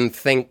that and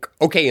think,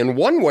 okay, in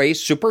one way,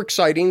 super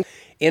exciting.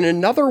 In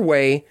another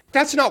way,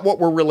 that's not what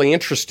we're really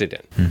interested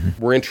in.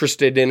 We're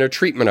interested in a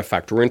treatment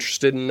effect. We're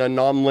interested in a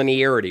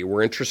nonlinearity.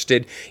 We're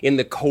interested in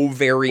the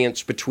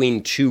covariance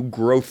between two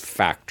growth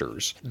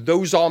factors.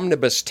 Those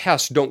omnibus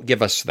tests don't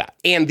give us that.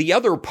 And the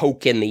other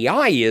poke in the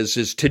eye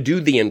is to do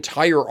the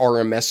entire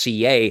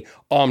RMSEA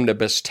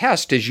omnibus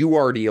test, as you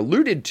already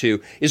alluded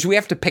to, is we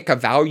have to pick a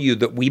value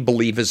that we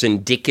believe is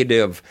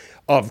indicative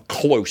of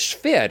close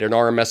fit, an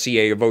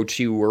RMSEA of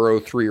 02 or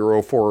 03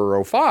 or 04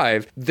 or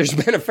 05. There's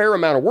been a fair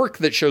amount of work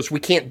that shows we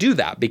can't do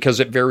that because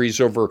it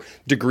varies over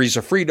degrees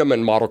of freedom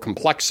and model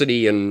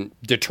complexity and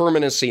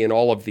determinacy and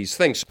all of these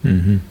things.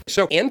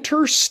 So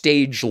enter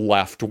stage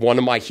left, one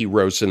of my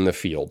heroes in the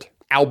field,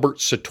 Albert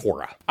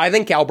Satorra. I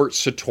think Albert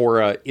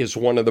Satorra is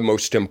one of the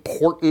most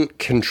important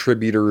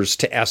contributors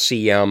to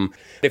SEM.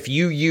 If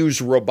you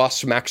use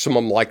robust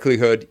maximum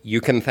likelihood,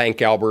 you can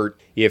thank Albert.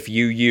 If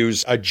you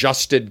use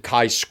adjusted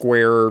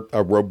chi-square,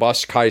 a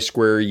robust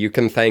chi-square, you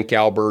can thank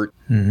Albert.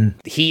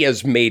 He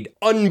has made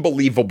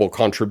unbelievable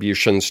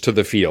contributions to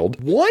the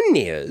field. One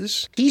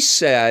is, he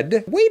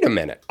said, wait a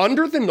minute,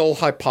 under the null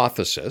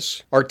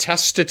hypothesis, our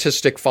test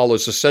statistic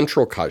follows a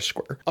central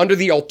chi-square. Under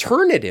the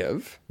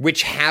alternative,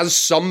 which has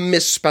some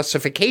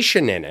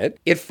misspecification in it,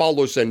 it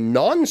follows a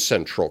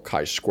non-central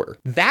chi-square.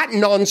 That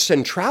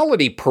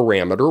non-centrality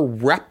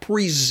parameter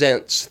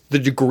represents the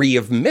degree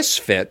of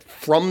misfit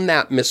from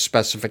that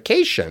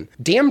misspecification.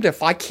 Damned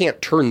if I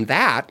can't turn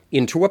that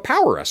into a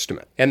power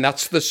estimate. And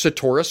that's the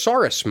Sartorius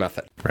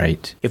method.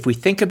 Right. If we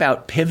think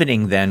about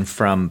pivoting then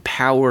from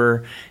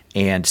power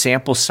and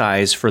sample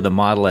size for the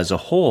model as a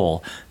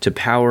whole to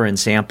power and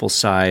sample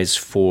size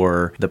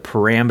for the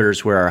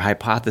parameters where our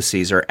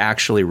hypotheses are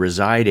actually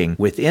residing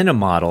within a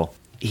model,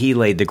 he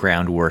laid the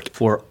groundwork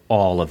for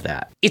all of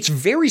that. It's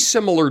very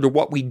similar to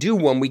what we do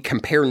when we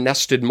compare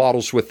nested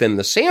models within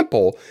the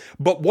sample,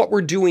 but what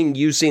we're doing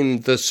using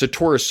the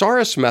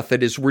Sartorius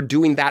method is we're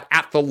doing that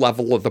at the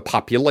level of the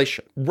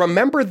population.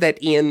 Remember that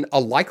in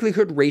a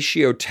likelihood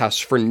ratio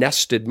test for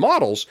nested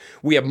models,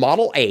 we have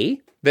model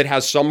A, that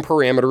has some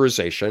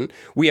parameterization.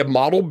 We have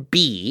model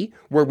B,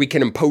 where we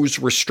can impose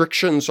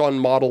restrictions on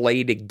model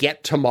A to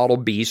get to model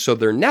B, so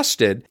they're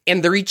nested,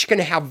 and they're each going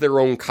to have their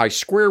own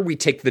chi-square. We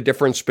take the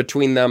difference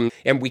between them,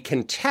 and we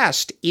can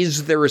test,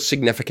 is there a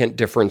significant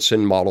difference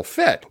in model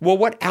fit? Well,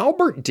 what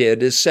Albert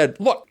did is said,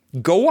 look,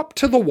 go up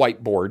to the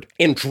whiteboard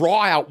and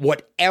draw out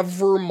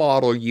whatever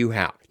model you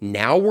have.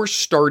 Now we're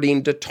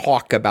starting to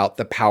talk about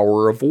the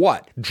power of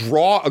what?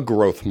 Draw a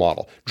growth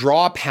model,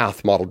 draw a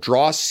path model,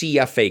 draw a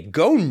CFA.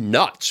 Go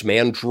nuts,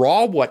 man.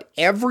 Draw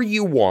whatever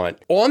you want.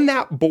 On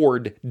that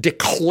board,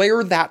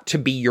 declare that to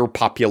be your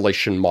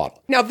population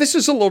model. Now, this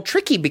is a little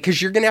tricky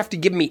because you're going to have to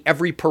give me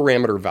every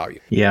parameter value.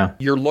 Yeah.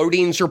 Your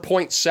loadings are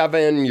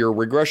 0.7, your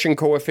regression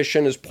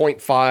coefficient is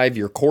 0.5,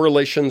 your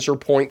correlations are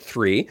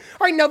 0.3.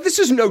 All right, now this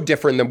is no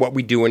different than what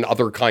we do in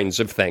other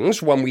kinds of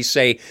things. When we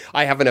say,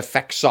 I have an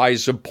effect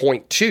size of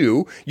 0.2,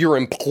 you're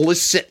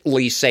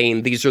implicitly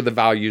saying these are the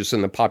values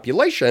in the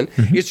population.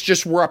 Mm-hmm. It's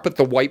just we're up at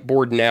the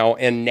whiteboard now,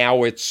 and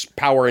now it's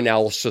power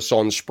analysis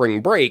on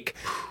spring break.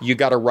 You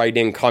got to write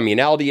in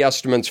communality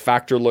estimates,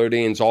 factor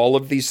loadings, all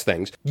of these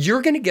things.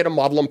 You're going to get a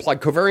model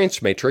implied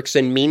covariance matrix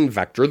and mean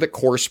vector that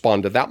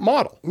correspond to that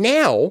model.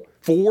 Now,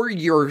 for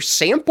your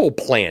sample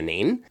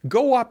planning,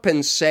 go up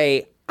and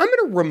say, I'm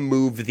going to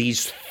remove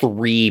these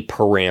 3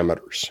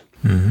 parameters.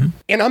 Mm-hmm.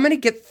 And I'm going to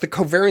get the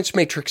covariance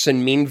matrix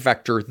and mean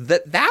vector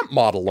that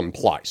model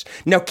implies.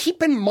 Now,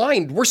 keep in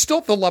mind, we're still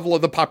at the level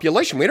of the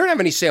population. We don't have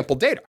any sample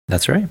data.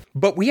 That's right.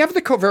 But we have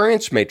the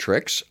covariance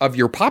matrix of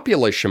your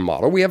population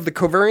model. We have the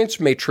covariance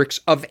matrix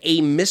of a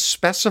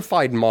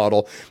misspecified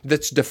model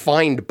that's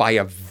defined by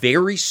a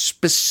very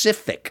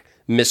specific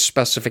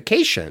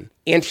misspecification.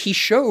 And he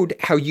showed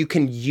how you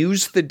can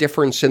use the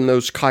difference in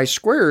those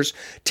chi-squares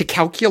to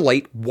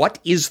calculate what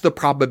is the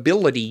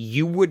probability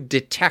you would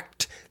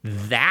detect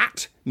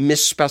that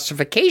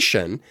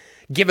misspecification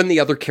given the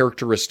other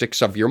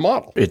characteristics of your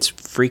model. It's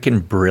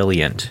freaking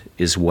brilliant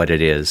is what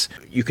it is.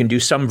 You can do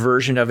some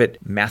version of it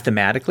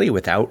mathematically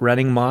without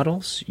running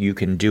models. You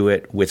can do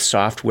it with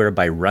software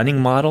by running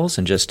models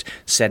and just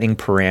setting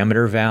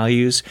parameter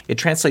values. It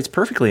translates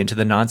perfectly into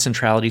the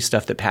non-centrality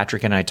stuff that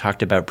Patrick and I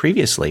talked about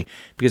previously.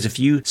 Because if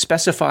you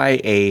specify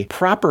a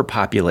proper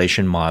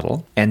population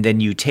model and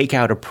then you take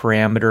out a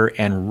parameter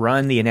and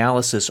run the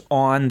analysis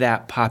on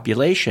that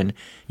population,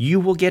 you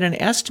will get an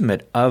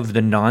estimate of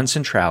the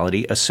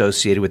non-centrality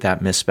associated with that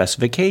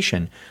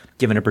misspecification,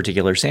 given a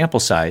particular sample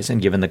size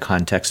and given the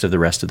context of the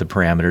rest of the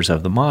parameters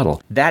of the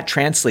model. That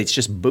translates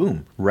just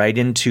boom, right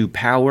into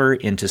power,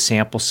 into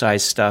sample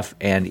size stuff,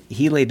 and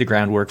he laid the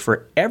groundwork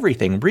for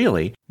everything,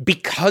 really.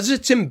 Because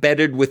it's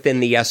embedded within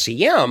the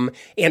SEM,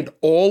 and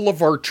all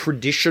of our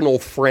traditional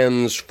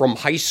friends from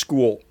high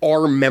school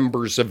are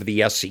members of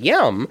the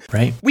SEM,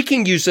 right, we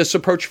can use this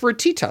approach for a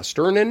t-test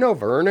or an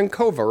ANOVA or an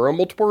ANCOVA or a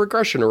multiple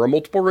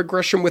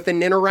regression with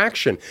an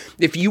interaction.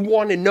 If you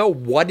want to know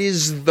what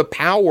is the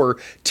power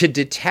to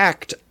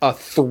detect a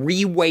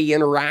 3-way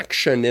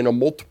interaction in a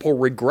multiple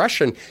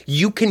regression,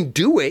 you can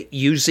do it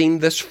using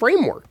this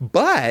framework.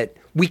 But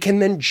we can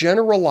then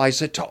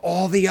generalize it to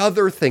all the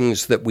other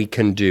things that we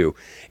can do.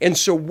 And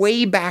so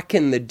way back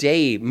in the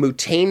day,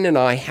 Mutane and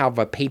I have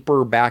a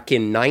paper back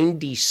in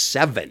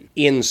 97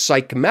 in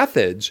Psych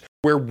Methods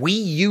where we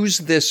use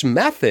this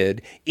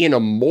method in a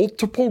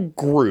multiple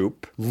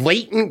group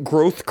latent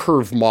growth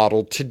curve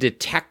model to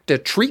detect a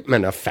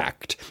treatment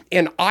effect.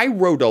 And I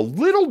wrote a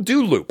little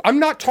do loop. I'm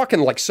not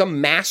talking like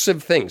some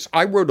massive things.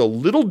 I wrote a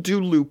little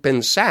do loop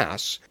in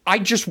SAS. I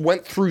just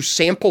went through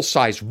sample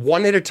size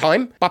one at a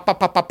time,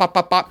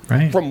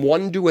 right, from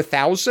 1 to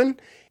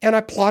 1,000. and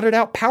I plotted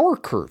out power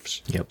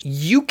curves. Yep.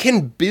 You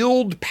can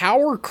build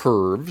power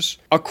curves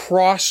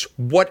across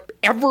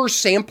whatever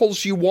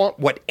samples you want,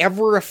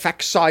 whatever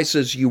effect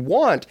sizes you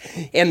want.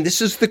 And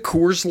this is the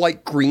Coors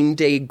Light Green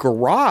Day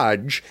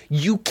garage.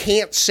 You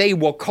can't say,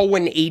 well,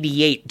 Cohen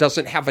 88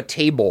 doesn't have a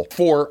table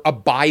for a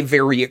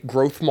bivariate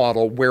growth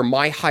model where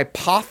my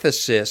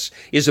hypothesis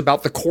is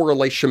about the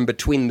correlation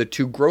between the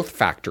two growth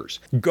factors.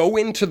 Go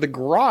into the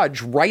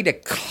garage, write a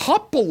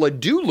couple of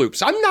do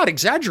loops. I'm not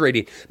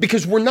exaggerating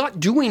because we're not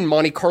doing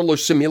Monte Carlo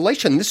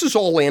simulation. This is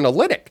all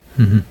analytic.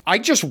 I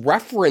just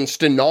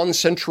referenced a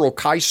non-central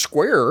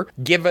chi-square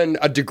given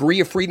a degree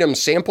of freedom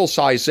sample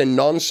size and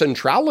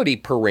non-centrality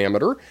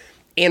parameter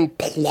and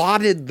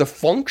plotted the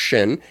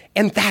function,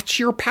 and that's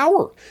your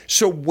power.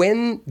 So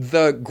when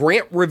the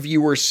grant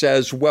reviewer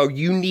says, well,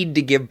 you need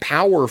to give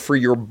power for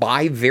your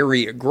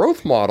bivariate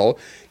growth model,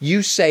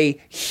 you say,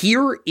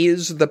 here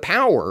is the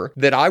power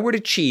that I would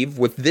achieve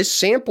with this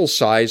sample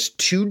size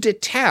to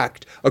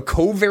detect a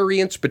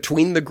covariance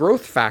between the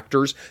growth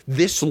factors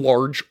this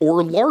large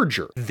or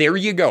larger. There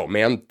you go,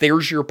 man.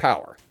 There's your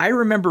power. I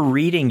remember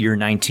reading your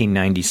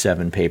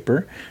 1997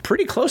 paper,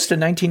 pretty close to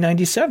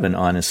 1997,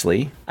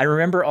 honestly. I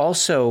remember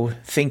also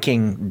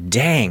thinking,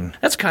 dang,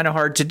 that's kind of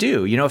hard to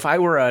do. You know, if I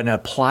were an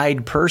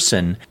applied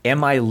person,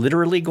 am I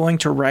literally going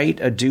to write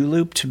a do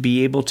loop to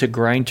be able to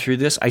grind through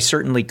this? I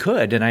certainly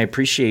could. And I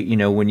appreciate, you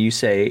know, when you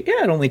say,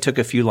 yeah, it only took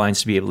a few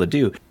lines to be able to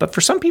do. But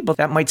for some people,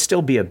 that might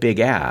still be a big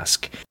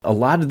ask. A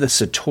lot of the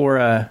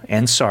Satora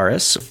and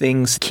Saris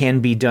things can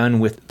be done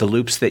with the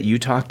loops that you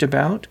talked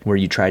about, where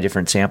you try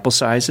different sample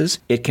sizes.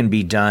 It can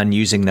be done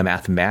using the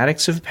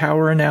mathematics of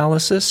power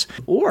analysis,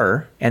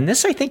 or, and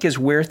this I think is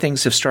where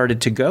things have started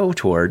to go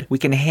toward, we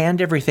can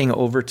hand everything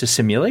over to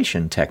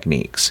simulation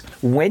techniques.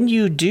 When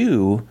you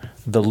do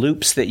the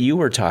loops that you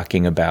were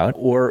talking about,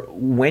 or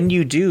when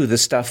you do the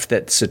stuff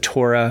that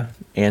Satora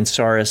and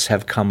Saris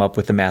have come up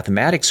with the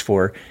mathematics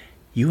for,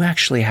 you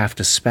actually have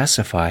to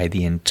specify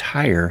the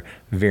entire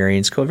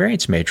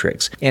variance-covariance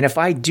matrix. And if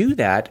I do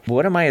that,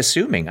 what am I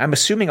assuming? I'm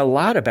assuming a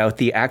lot about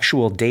the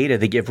actual data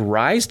that give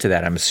rise to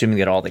that. I'm assuming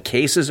that all the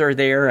cases are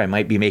there. I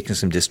might be making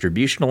some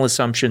distributional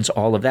assumptions,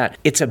 all of that.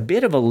 It's a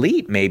bit of a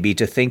leap, maybe,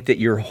 to think that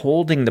you're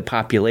holding the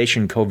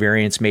population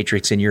covariance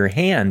matrix in your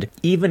hand.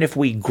 Even if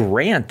we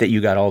grant that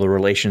you got all the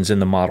relations in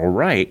the model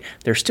right,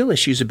 there's still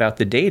issues about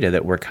the data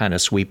that we're kind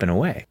of sweeping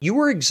away. You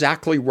were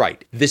exactly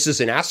right. This is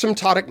an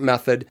asymptotic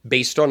method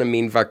based on a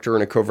mean vector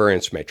and a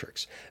covariance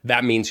matrix.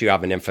 That means you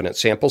have an infinite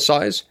sample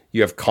size,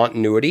 you have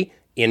continuity,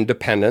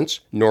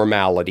 independence,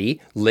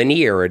 normality,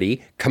 linearity,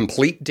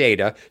 complete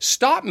data.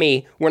 Stop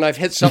me when I've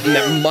hit something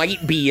that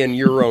might be in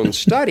your own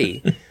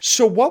study.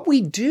 So what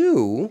we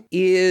do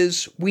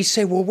is we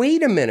say, well,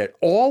 wait a minute.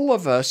 All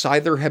of us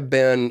either have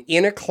been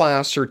in a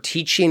class or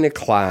teaching a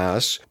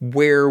class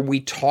where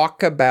we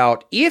talk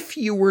about if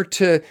you were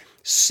to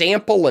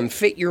sample and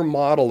fit your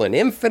model an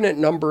infinite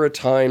number of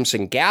times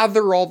and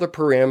gather all the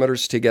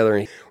parameters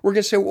together. We're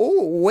going to say,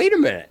 oh, wait a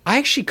minute. I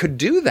actually could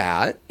do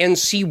that and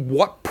see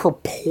what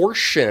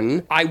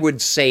proportion I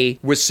would say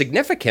was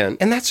significant,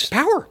 and that's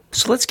power.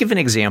 So let's give an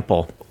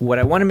example. What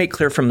I want to make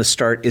clear from the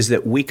start is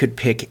that we could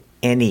pick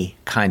any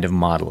kind of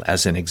model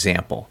as an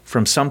example,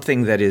 from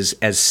something that is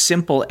as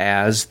simple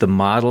as the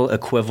model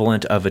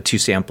equivalent of a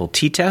two-sample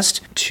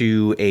t-test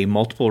to a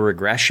multiple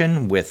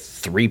regression with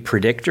 3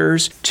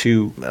 predictors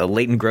to a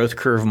latent growth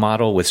curve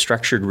model with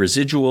structured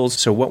residuals.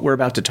 So what we're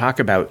about to talk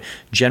about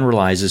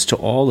generalizes to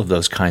all of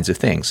those kinds of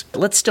things.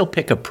 Let's still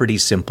pick a pretty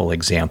simple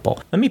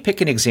example. Let me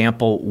pick an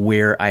example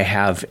where I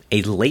have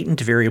a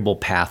latent variable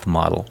path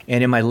model.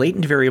 And in my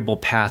latent variable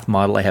path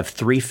model, I have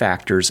 3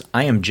 factors.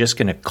 I am just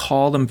going to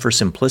call them for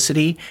simplicity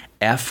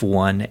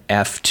F1,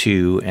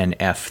 F2, and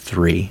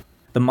F3.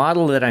 The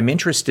model that I'm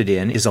interested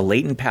in is a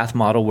latent path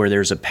model where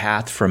there's a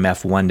path from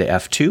F1 to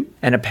F2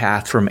 and a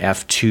path from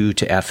F2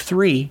 to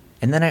F3.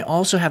 And then I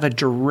also have a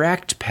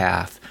direct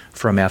path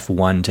from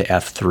F1 to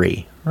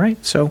F3.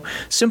 Right? So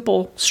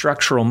simple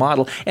structural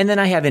model. And then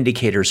I have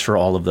indicators for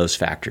all of those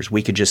factors.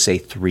 We could just say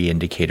 3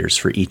 indicators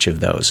for each of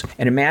those.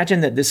 And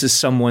imagine that this is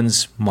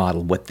someone's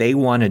model, what they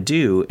want to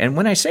do. And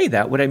when I say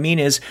that, what I mean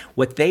is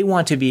what they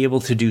want to be able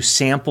to do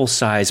sample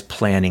size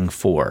planning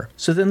for.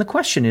 So then the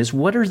question is,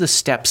 what are the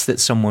steps that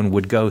someone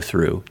would go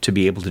through to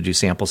be able to do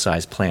sample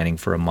size planning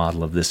for a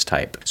model of this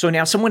type? So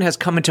now someone has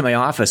come into my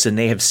office and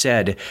they have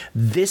said,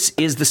 this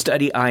is the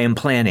study I am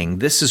planning.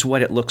 This is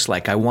what it looks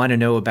like. I want to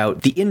know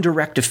about the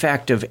indirect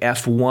effect of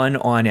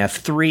F1 on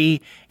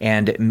F3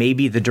 and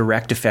maybe the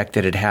direct effect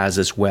that it has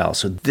as well.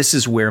 So this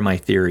is where my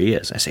theory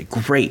is. I say,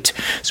 great.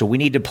 So we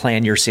need to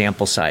plan your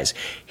sample size.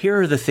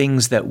 Here are the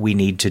things that we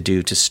need to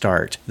do to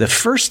start. The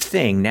first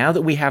thing, now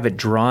that we have it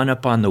drawn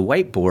up on the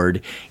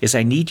whiteboard, is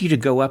I need you to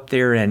go up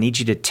there and I need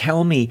you to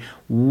tell me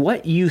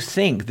what you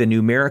think the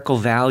numerical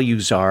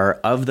values are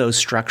of those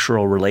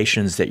structural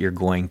relations that you're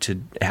going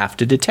to have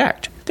to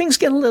detect. things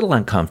get a little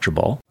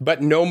uncomfortable.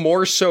 But no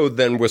more so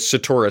than with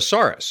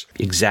Satora-Saurus.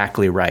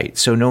 Exactly right.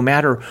 So no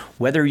matter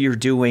whether you're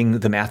doing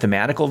the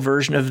mathematical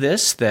version of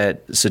this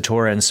that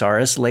Satora and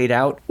Saurus laid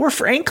out, or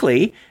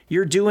frankly,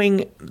 you're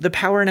doing the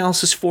power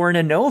analysis for an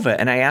ANOVA,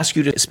 and I ask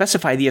you to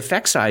specify the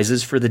effect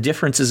sizes for the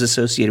differences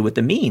associated with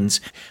the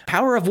means.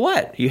 Power of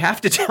what? You have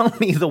to tell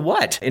me the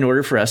what in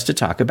order for us to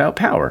talk about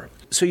power.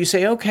 So you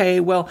say, okay,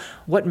 well,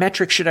 what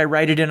metric should I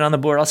write it in on the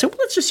board? I'll say, well,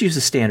 let's just use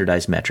a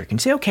standardized metric.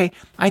 And say, okay,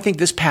 I think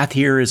this path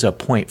here is a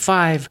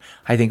 0.5.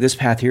 I think this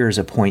path here is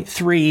a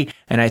 0.3.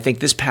 And I think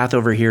this path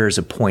over here is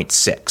a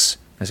 0.6.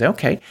 I say,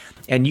 okay.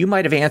 And you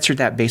might have answered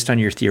that based on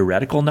your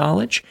theoretical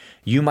knowledge.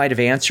 You might have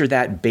answered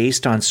that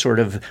based on sort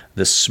of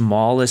the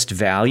smallest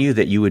value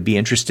that you would be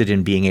interested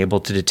in being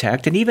able to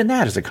detect. And even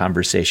that is a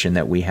conversation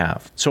that we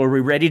have. So are we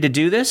ready to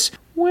do this?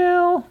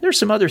 Well, there's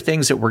some other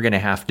things that we're going to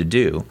have to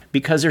do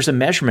because there's a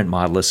measurement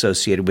model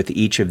associated with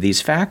each of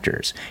these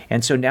factors.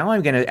 And so now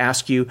I'm going to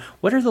ask you,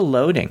 what are the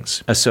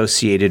loadings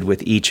associated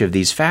with each of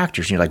these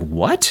factors? And you're like,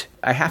 what?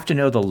 I have to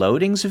know the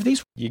loadings of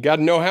these? You got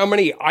to know how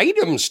many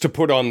items to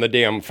put on the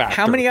damn factor.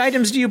 How many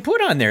items do you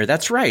put on there?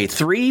 That's right.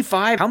 3,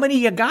 5, how many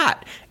you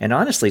got? And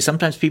honestly,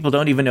 sometimes people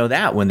don't even know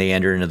that when they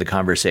enter into the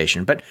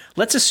conversation. But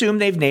let's assume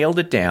they've nailed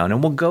it down,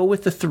 and we'll go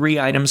with the 3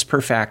 items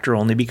per factor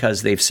only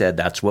because they've said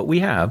that's what we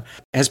have.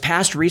 Has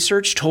past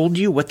research told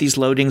you what these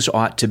loadings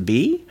ought to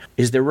be?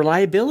 Is there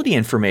reliability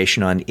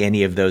information on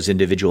any of those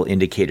individual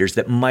indicators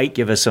that might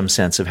give us some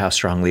sense of how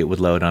strongly it would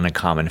load on a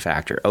common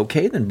factor?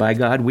 Okay, then by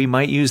God, we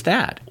might use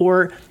that.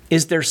 Or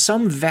is there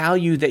some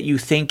value that you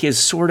think is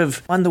sort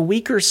of on the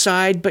weaker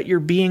side, but you're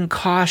being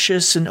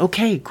cautious and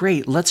okay,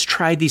 great, let's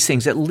try these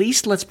things. At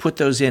least let's put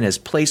those in as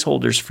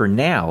placeholders for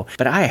now,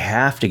 but I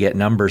have to get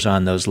numbers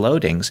on those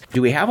loadings.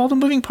 Do we have all the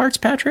moving parts,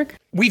 Patrick?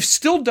 We've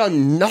still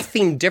done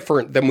nothing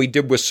different than we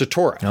did with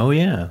Satora. Oh,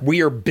 yeah.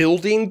 We are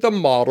building the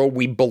model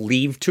we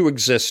believe to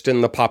exist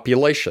in the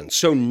population.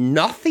 So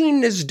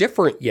nothing is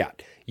different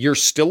yet. You're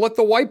still at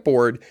the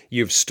whiteboard,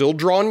 you've still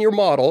drawn your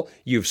model,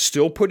 you've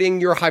still put in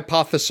your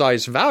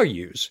hypothesized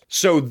values.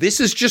 So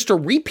this is just a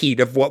repeat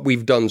of what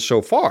we've done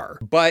so far.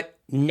 But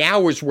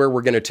now is where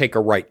we're going to take a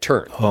right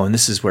turn. Oh, and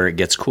this is where it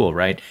gets cool,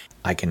 right?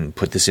 I can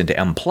put this into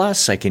M+.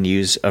 I can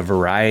use a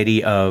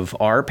variety of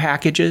R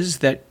packages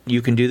that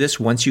you can do this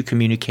once you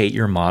communicate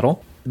your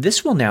model.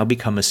 This will now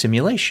become a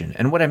simulation.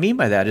 And what I mean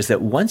by that is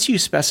that once you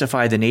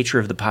specify the nature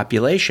of the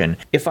population,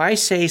 if I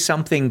say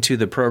something to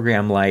the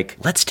program like,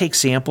 let's take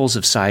samples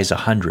of size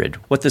 100,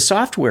 what the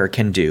software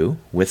can do,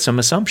 with some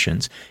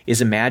assumptions,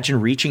 is imagine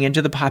reaching into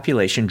the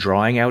population,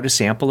 drawing out a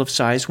sample of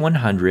size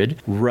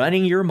 100,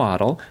 running your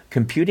model,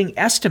 computing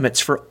estimates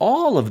for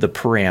all of the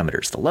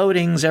parameters, the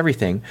loadings,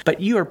 everything,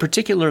 but you are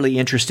particularly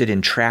interested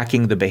in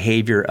tracking the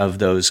behavior of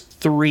those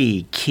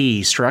 3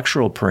 key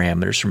structural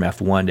parameters from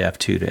F1 to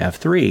F2 to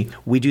F3.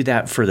 We do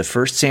that for the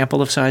first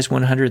sample of size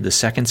 100, the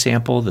second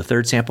sample, the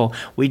third sample.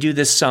 We do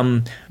this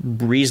some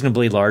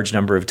reasonably large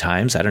number of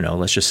times. I don't know,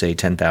 let's just say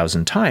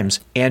 10,000 times.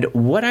 And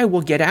what I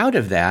will get out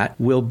of that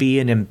will be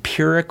an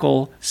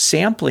empirical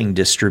sampling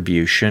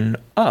distribution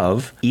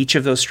of each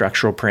of those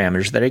structural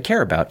parameters that I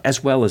care about,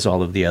 as well as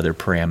all of the other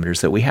parameters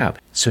that we have.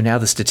 So now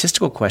the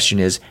statistical question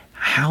is,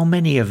 how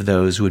many of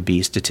those would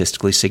be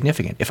statistically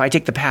significant? If I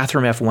take the path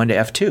from F1 to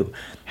F2,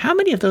 how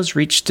many of those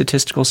reach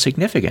statistical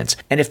significance?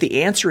 And if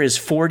the answer is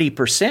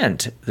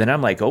 40%, then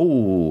I'm like,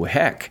 oh,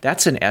 heck,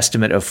 that's an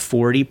estimate of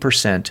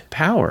 40%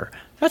 power.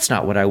 That's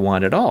not what I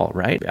want at all,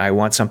 right? I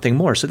want something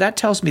more. So that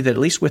tells me that at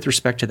least with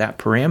respect to that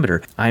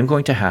parameter, I'm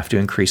going to have to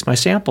increase my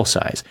sample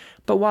size.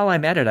 But while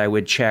I'm at it, I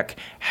would check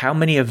how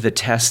many of the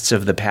tests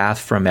of the path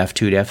from F2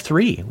 to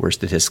F3 were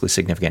statistically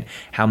significant.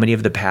 How many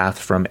of the path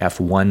from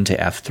F1 to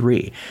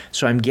F3?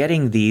 So I'm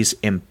getting these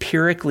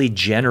empirically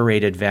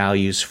generated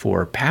values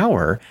for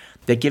power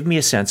that give me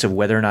a sense of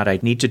whether or not I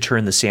need to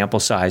turn the sample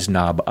size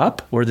knob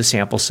up or the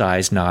sample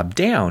size knob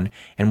down.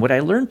 And what I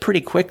learned pretty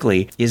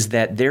quickly is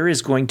that there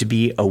is going to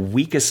be a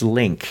weakest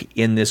link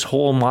in this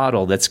whole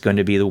model that's going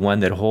to be the one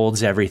that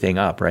holds everything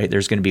up, right?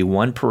 There's going to be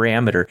one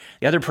parameter.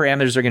 The other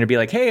parameters are going to be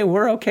like, hey,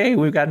 we're okay,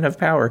 we've got enough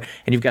power.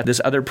 And you've got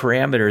this other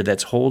parameter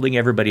that's holding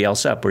everybody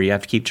else up where you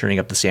have to keep turning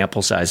up the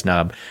sample size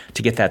knob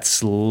to get that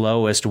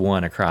slowest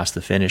one across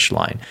the finish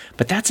line.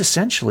 But that's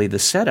essentially the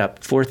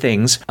setup for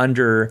things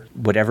under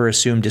whatever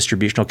assumed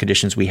distributional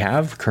conditions we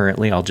have.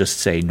 Currently, I'll just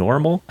say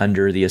normal,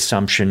 under the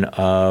assumption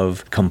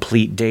of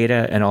complete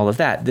data and all of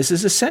that. This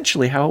is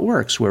essentially how it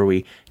works, where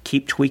we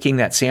keep tweaking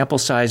that sample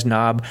size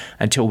knob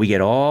until we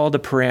get all the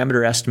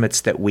parameter estimates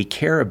that we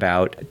care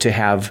about to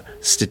have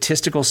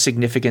statistical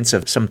significance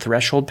of some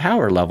threshold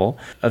power level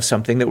of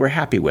something that we're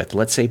happy with.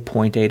 Let's say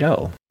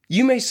 0.80.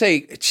 You may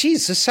say,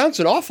 geez, this sounds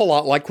an awful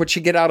lot like what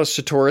you get out of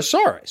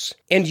Satorosaurus.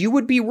 And you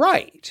would be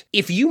right.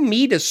 If you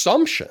meet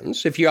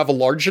assumptions, if you have a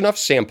large enough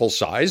sample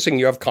size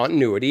and you have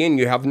continuity and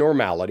you have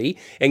normality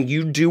and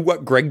you do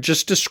what Greg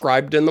just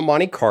described in the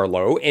Monte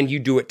Carlo and you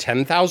do it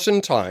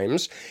 10,000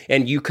 times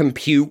and you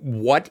compute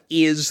what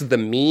is the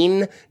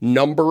mean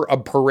number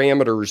of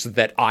parameters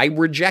that I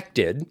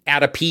rejected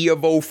at a P of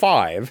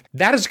 0.05,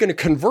 that is going to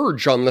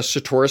converge on the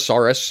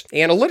Satorosaurus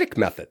analytic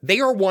method. They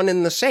are one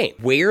and the same.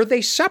 Where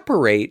they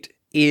separate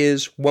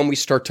is when we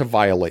start to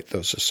violate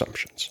those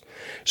assumptions.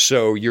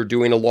 So you're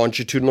doing a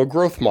longitudinal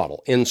growth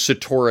model. In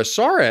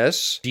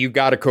Satorosaurus, you've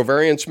got a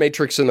covariance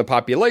matrix in the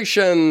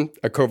population,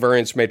 a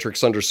covariance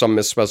matrix under some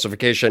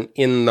misspecification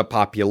in the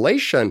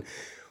population.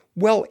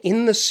 Well,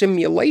 in the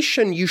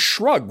simulation, you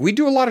shrug. We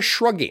do a lot of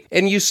shrugging.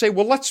 And you say,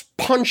 well, let's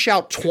punch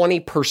out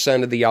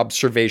 20% of the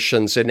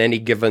observations in any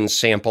given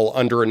sample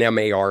under an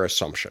MAR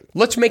assumption.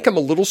 Let's make them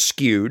a little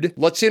skewed.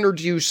 Let's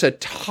introduce a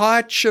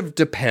touch of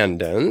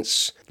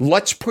dependence.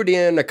 Let's put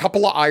in a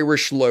couple of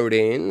Irish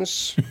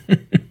loadings.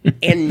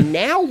 And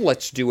now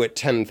let's do it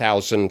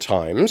 10,000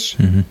 times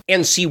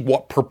and see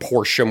what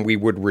proportion we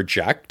would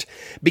reject.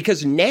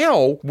 Because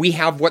now we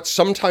have what's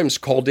sometimes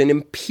called an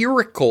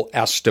empirical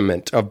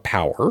estimate of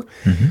power,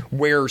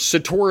 where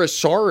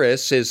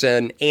Satorosaurus is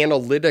an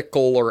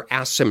analytical or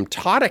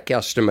asymptotic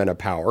estimate of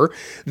power.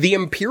 The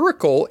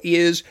empirical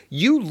is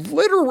you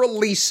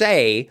literally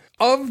say,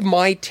 of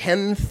my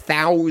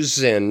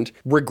 10,000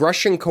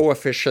 regression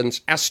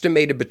coefficients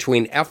estimated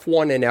between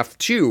F1 and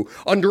F2,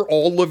 under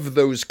all of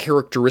those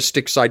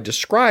characteristics I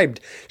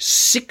described,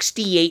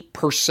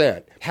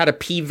 68% had a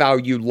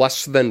p-value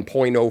less than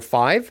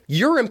 0.05.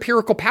 Your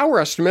empirical power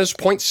estimate is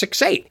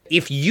 0.68.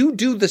 If you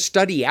do the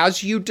study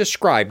as you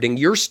described, and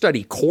your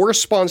study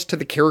corresponds to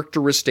the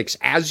characteristics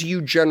as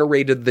you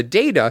generated the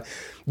data,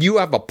 you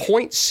have a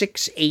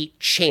 0.68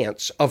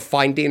 chance of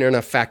finding an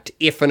effect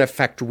if an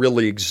effect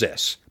really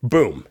exists.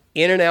 Boom.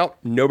 In and out,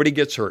 nobody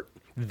gets hurt.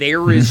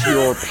 There is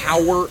your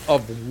power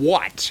of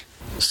what?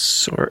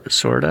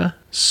 Sorta?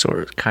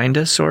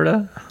 Kinda,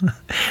 sorta?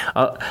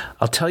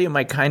 I'll tell you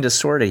my kinda,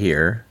 sorta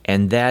here,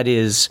 and that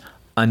is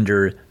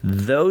under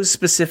those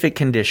specific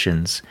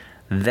conditions,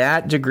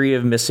 that degree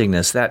of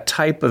missingness, that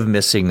type of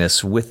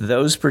missingness with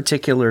those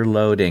particular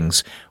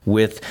loadings,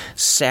 with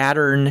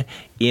Saturn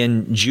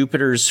in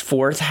Jupiter's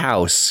fourth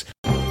house.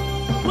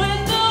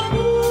 When the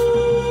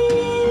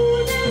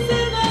moon is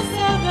in the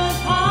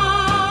seventh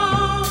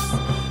house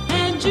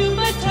and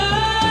Jupiter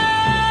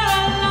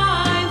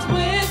aligns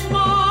with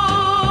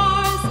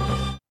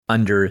Mars.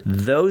 Under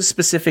those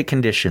specific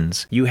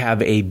conditions, you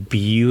have a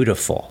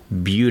beautiful,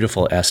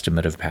 beautiful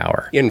estimate of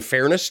power. In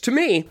fairness to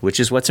me, which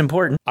is what's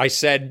important. I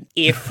said,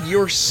 if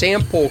your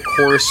sample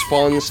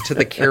corresponds to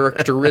the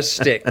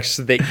characteristics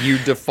that you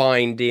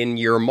defined in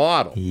your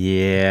model.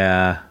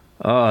 Yeah.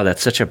 Oh,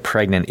 that's such a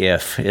pregnant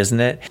if, isn't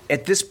it?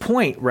 At this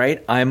point,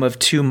 right, I'm of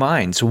two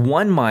minds.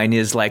 One mind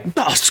is like,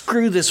 oh,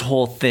 screw this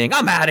whole thing.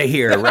 I'm out of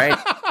here, right?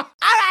 All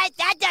right,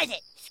 that does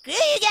it. Screw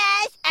you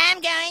guys.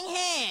 I'm going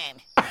home.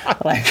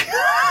 Like,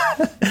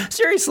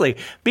 seriously,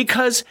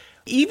 because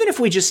even if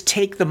we just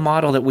take the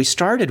model that we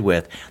started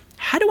with,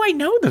 how do I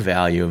know the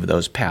value of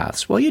those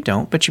paths? Well, you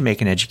don't, but you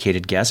make an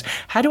educated guess.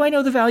 How do I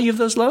know the value of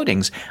those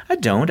loadings? I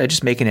don't. I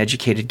just make an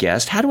educated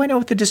guess. How do I know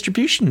what the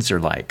distributions are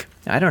like?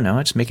 I don't know.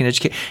 I just make an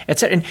educated...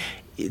 And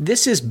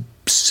this is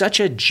such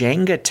a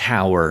Jenga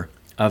tower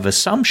of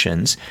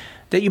assumptions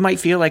that you might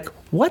feel like,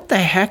 what the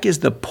heck is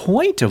the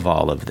point of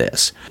all of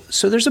this?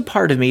 So there's a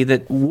part of me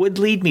that would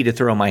lead me to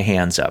throw my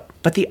hands up.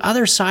 But the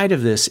other side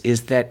of this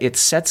is that it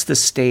sets the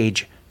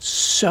stage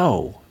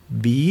so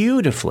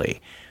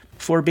beautifully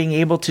for being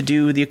able to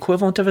do the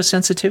equivalent of a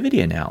sensitivity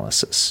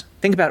analysis.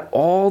 Think about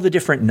all the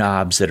different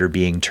knobs that are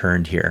being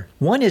turned here.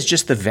 One is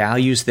just the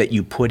values that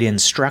you put in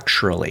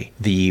structurally,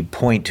 the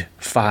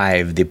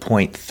 0.5, the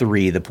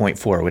 0.3, the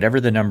 0.4,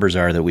 whatever the numbers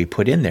are that we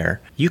put in there.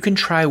 You can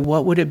try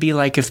what would it be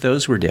like if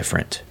those were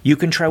different. You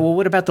can try, well,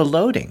 what about the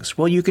loadings?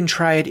 Well, you can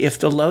try it if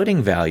the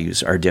loading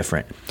values are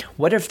different.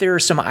 What if there are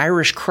some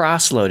Irish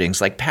cross loadings,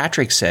 like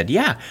Patrick said?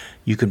 Yeah,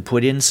 you can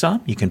put in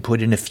some, you can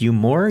put in a few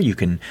more, you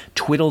can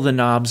twiddle the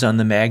knobs on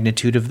the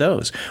magnitude of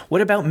those.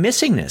 What about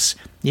missingness?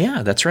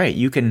 Yeah, that's right.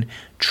 You can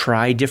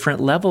try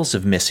different levels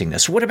of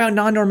missingness. What about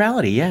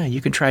non-normality? Yeah,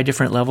 you can try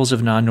different levels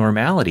of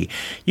non-normality.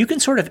 You can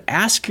sort of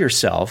ask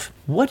yourself,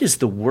 what is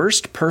the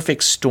worst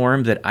perfect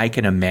storm that I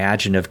can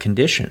imagine of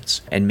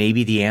conditions? And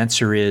maybe the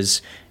answer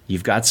is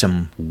you've got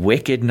some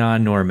wicked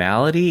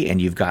non-normality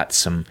and you've got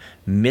some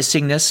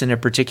missingness in a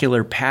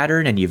particular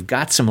pattern and you've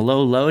got some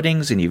low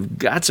loadings and you've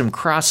got some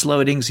cross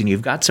loadings and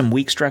you've got some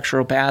weak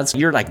structural paths.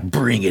 You're like,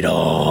 bring it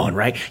on,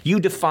 right? You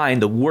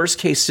define the worst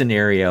case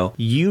scenario,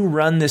 you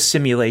run this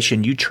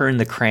simulation, you turn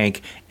the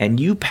crank, and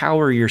you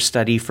power your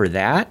study for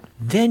that,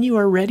 then you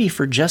are ready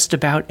for just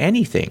about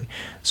anything.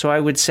 So I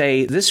would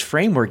say this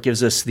framework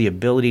gives us the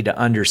ability to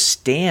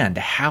understand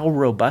how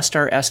robust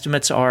our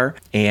estimates are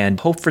and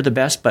hope for the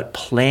best, but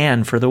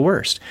plan for the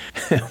worst.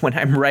 When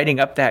I'm writing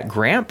up that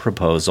grant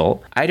proposal,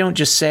 example, I don't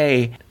just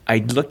say, I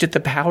looked at the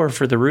power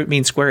for the root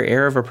mean square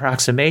error of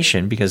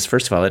approximation, because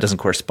first of all, that doesn't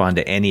correspond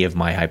to any of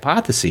my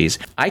hypotheses.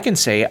 I can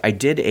say I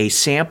did a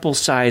sample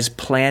size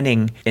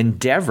planning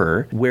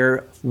endeavor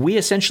where we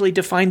essentially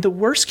defined the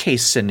worst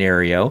case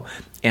scenario,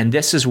 and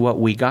this is what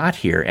we got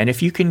here. And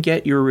if you can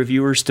get your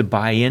reviewers to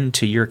buy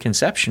into your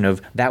conception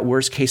of that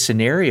worst case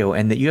scenario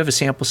and that you have a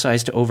sample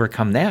size to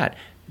overcome that,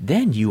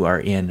 then you are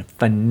in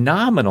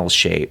phenomenal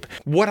shape.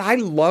 What I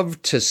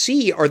love to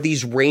see are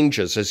these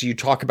ranges as you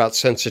talk about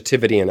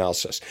sensitivity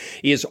analysis.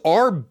 Is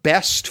our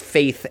best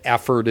faith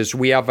effort is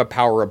we have a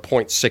power of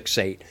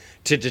 0.68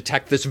 to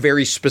detect this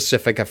very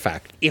specific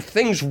effect. If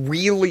things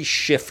really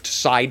shift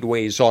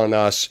sideways on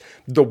us,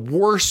 the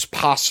worst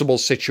possible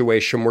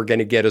situation we're going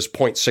to get is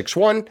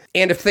 0.61.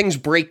 And if things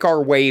break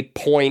our way,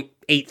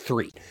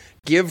 0.83.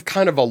 Give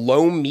kind of a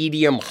low,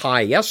 medium,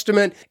 high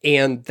estimate,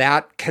 and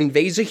that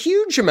conveys a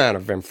huge amount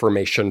of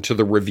information to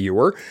the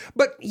reviewer.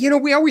 But,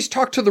 we always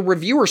talk to the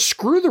reviewer,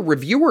 screw the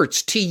reviewer,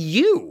 it's to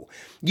you.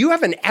 You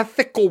have an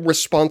ethical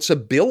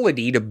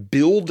responsibility to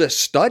build a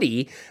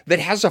study that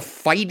has a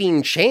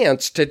fighting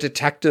chance to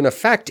detect an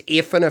effect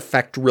if an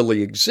effect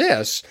really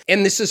exists.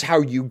 And this is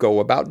how you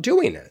go about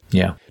doing it.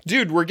 Yeah.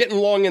 Dude, we're getting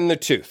long in the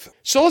tooth.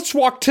 So let's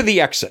walk to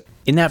the exit.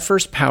 In that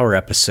first power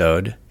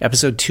episode,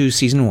 episode 2,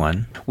 season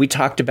 1, we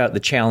talked about the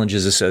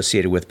challenges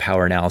associated with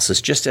power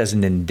analysis just as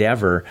an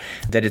endeavor,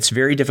 that it's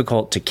very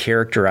difficult to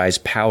characterize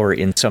power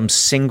in some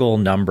single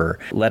number,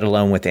 let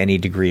alone with any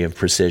degree of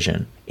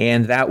precision.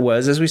 And that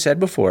was, as we said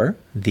before,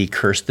 the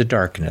Curse the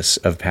Darkness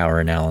of Power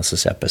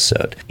Analysis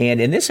episode. And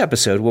in this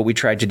episode, what we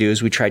tried to do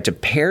is we tried to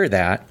pair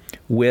that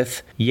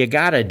with, you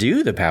gotta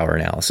do the power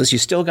analysis. You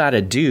still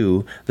gotta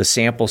do the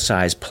sample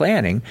size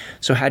planning.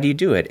 So how do you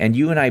do it? And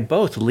you and I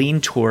both lean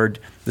toward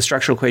the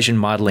structural equation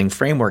modeling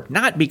framework,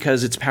 not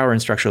because it's power in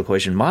structural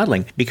equation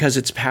modeling, because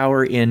it's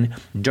power in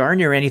darn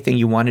near anything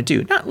you want to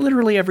do. Not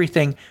literally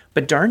everything,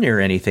 but darn near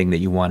anything that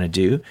you want to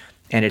do.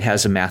 And it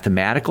has a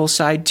mathematical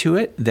side to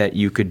it that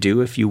you could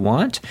do if you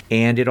want.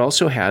 And it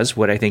also has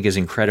what I think is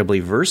incredibly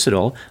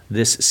versatile,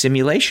 this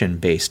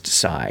simulation-based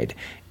side.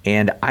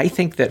 And I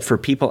think that for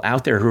people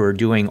out there who are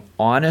doing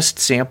honest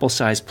sample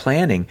size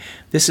planning,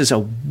 this is a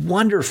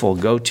wonderful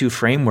go-to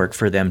framework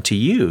for them to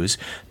use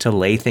to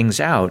lay things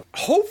out.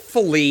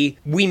 Hopefully,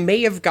 we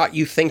may have got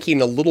you thinking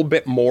a little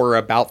bit more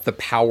about the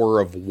power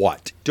of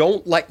what.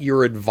 Don't let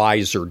your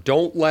advisor,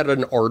 don't let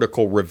an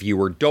article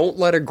reviewer, don't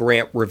let a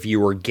grant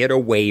reviewer get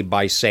away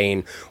by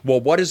saying, well,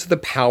 what is the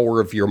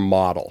power of your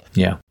model?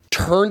 Yeah.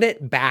 Turn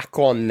it back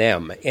on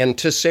them and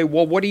to say,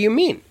 well, what do you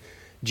mean?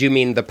 Do you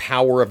mean the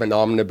power of an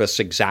omnibus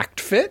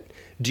exact fit?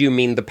 Do you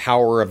mean the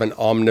power of an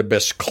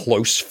omnibus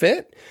close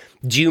fit?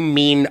 Do you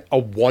mean a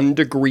 1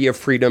 degree of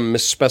freedom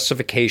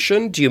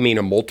misspecification? Do you mean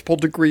a multiple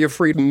degree of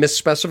freedom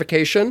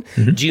misspecification?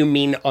 Mm-hmm. Do you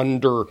mean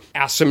under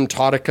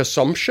asymptotic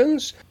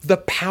assumptions? The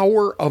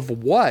power of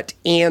what?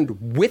 And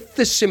with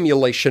the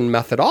simulation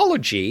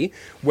methodology,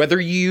 whether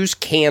you use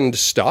canned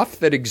stuff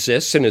that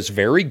exists and is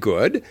very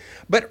good,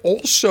 but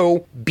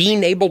also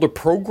being able to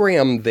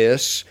program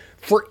this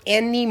for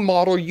any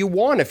model you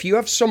want. If you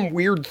have some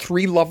weird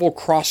 3-level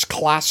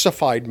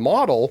cross-classified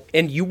model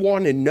and you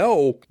want to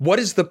know what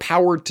is the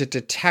power to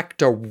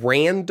detect a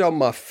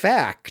random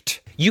effect,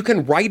 you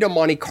can write a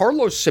Monte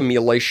Carlo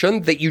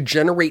simulation that you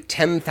generate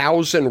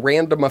 10,000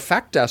 random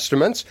effect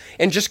estimates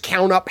and just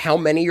count up how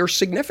many are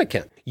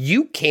significant.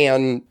 You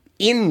can,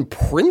 in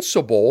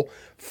principle,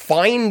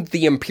 find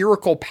the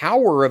empirical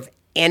power of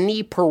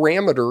any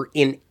parameter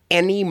in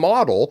any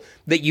model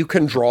that you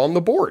can draw on the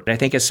board. I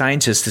think as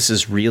scientists, this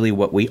is really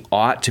what we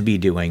ought to be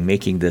doing,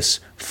 making this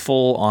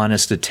full,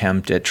 honest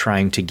attempt at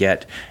trying to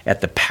get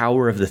at the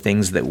power of the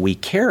things that we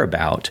care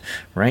about,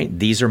 right?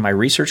 These are my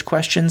research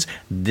questions.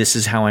 This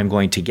is how I'm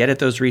going to get at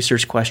those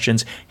research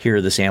questions. Here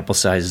are the sample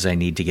sizes I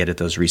need to get at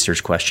those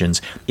research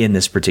questions in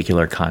this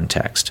particular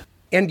context.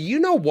 And you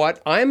know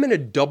what? I'm going to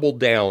double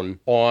down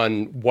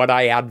on what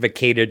I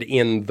advocated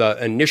in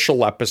the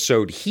initial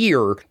episode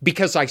here,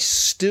 because I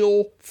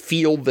still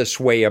feel this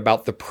way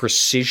about the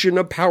precision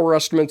of power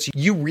estimates.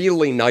 You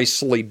really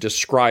nicely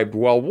described,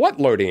 well, what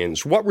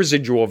loadings, what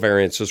residual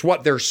variances,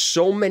 what there's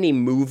so many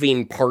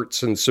moving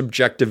parts and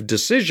subjective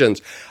decisions.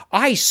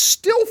 I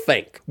still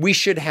think we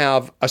should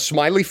have a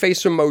smiley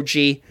face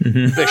emoji,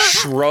 the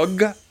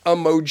shrug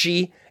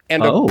emoji,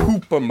 and a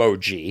poop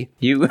emoji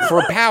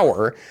for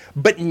power.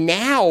 But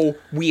now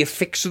we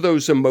affix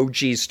those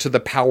emojis to the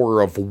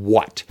power of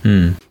what?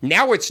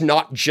 Now it's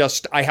not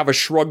just I have a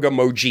shrug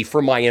emoji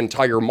for my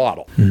entire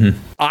model.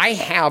 I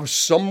have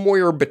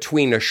somewhere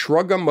between a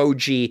shrug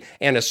emoji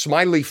and a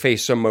smiley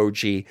face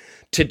emoji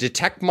to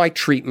detect my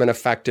treatment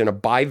effect in a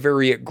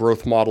bivariate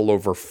growth model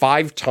over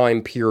 5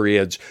 time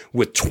periods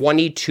with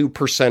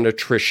 22%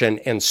 attrition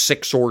and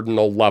 6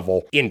 ordinal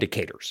level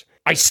indicators.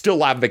 I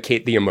still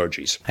advocate the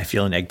emojis. I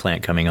feel an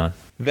eggplant coming on.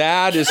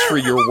 That is for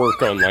your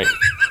work only.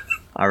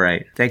 All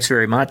right. Thanks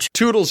very much.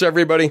 Toodles,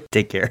 everybody.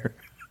 Take care.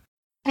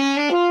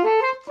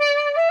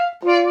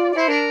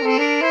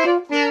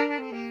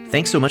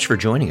 Thanks so much for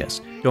joining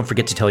us. Don't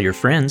forget to tell your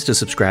friends to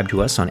subscribe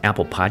to us on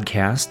Apple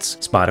Podcasts,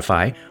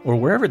 Spotify, or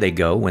wherever they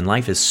go when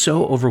life is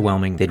so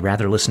overwhelming they'd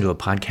rather listen to a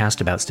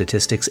podcast about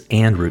statistics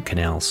and root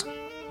canals.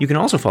 You can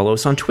also follow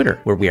us on Twitter,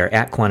 where we are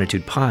at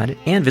QuantitudePod,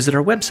 and visit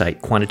our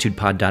website,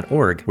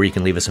 quantitudepod.org, where you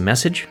can leave us a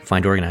message,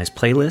 find organized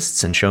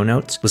playlists and show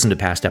notes, listen to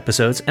past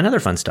episodes, and other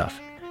fun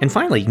stuff. And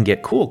finally, you can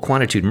get cool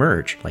Quantitude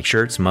merch, like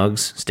shirts,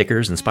 mugs,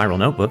 stickers, and spiral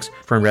notebooks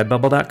from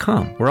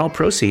redbubble.com, where all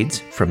proceeds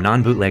from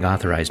non-bootleg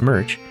authorized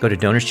merch go to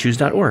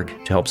donorschoose.org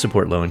to help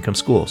support low-income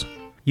schools.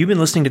 You've been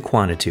listening to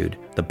Quantitude,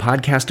 the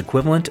podcast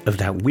equivalent of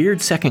that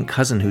weird second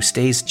cousin who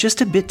stays just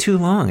a bit too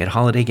long at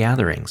holiday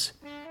gatherings.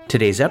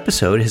 Today's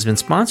episode has been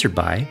sponsored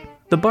by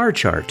the Bar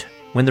Chart.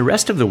 When the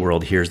rest of the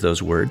world hears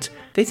those words,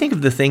 they think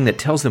of the thing that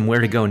tells them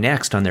where to go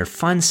next on their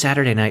fun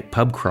Saturday night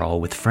pub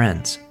crawl with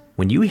friends.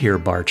 When you hear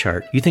bar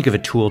chart, you think of a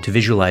tool to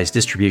visualize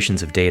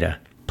distributions of data.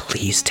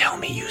 Please tell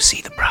me you see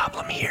the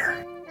problem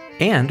here.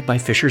 And by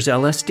Fisher's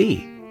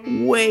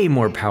LSD, way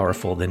more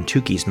powerful than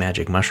Tukey's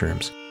magic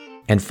mushrooms.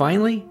 And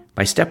finally,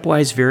 by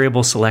stepwise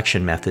variable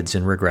selection methods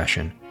in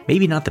regression.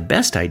 Maybe not the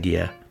best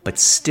idea, but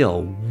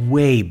still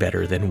way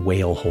better than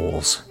whale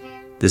holes.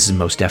 This is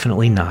most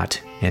definitely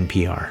not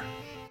NPR.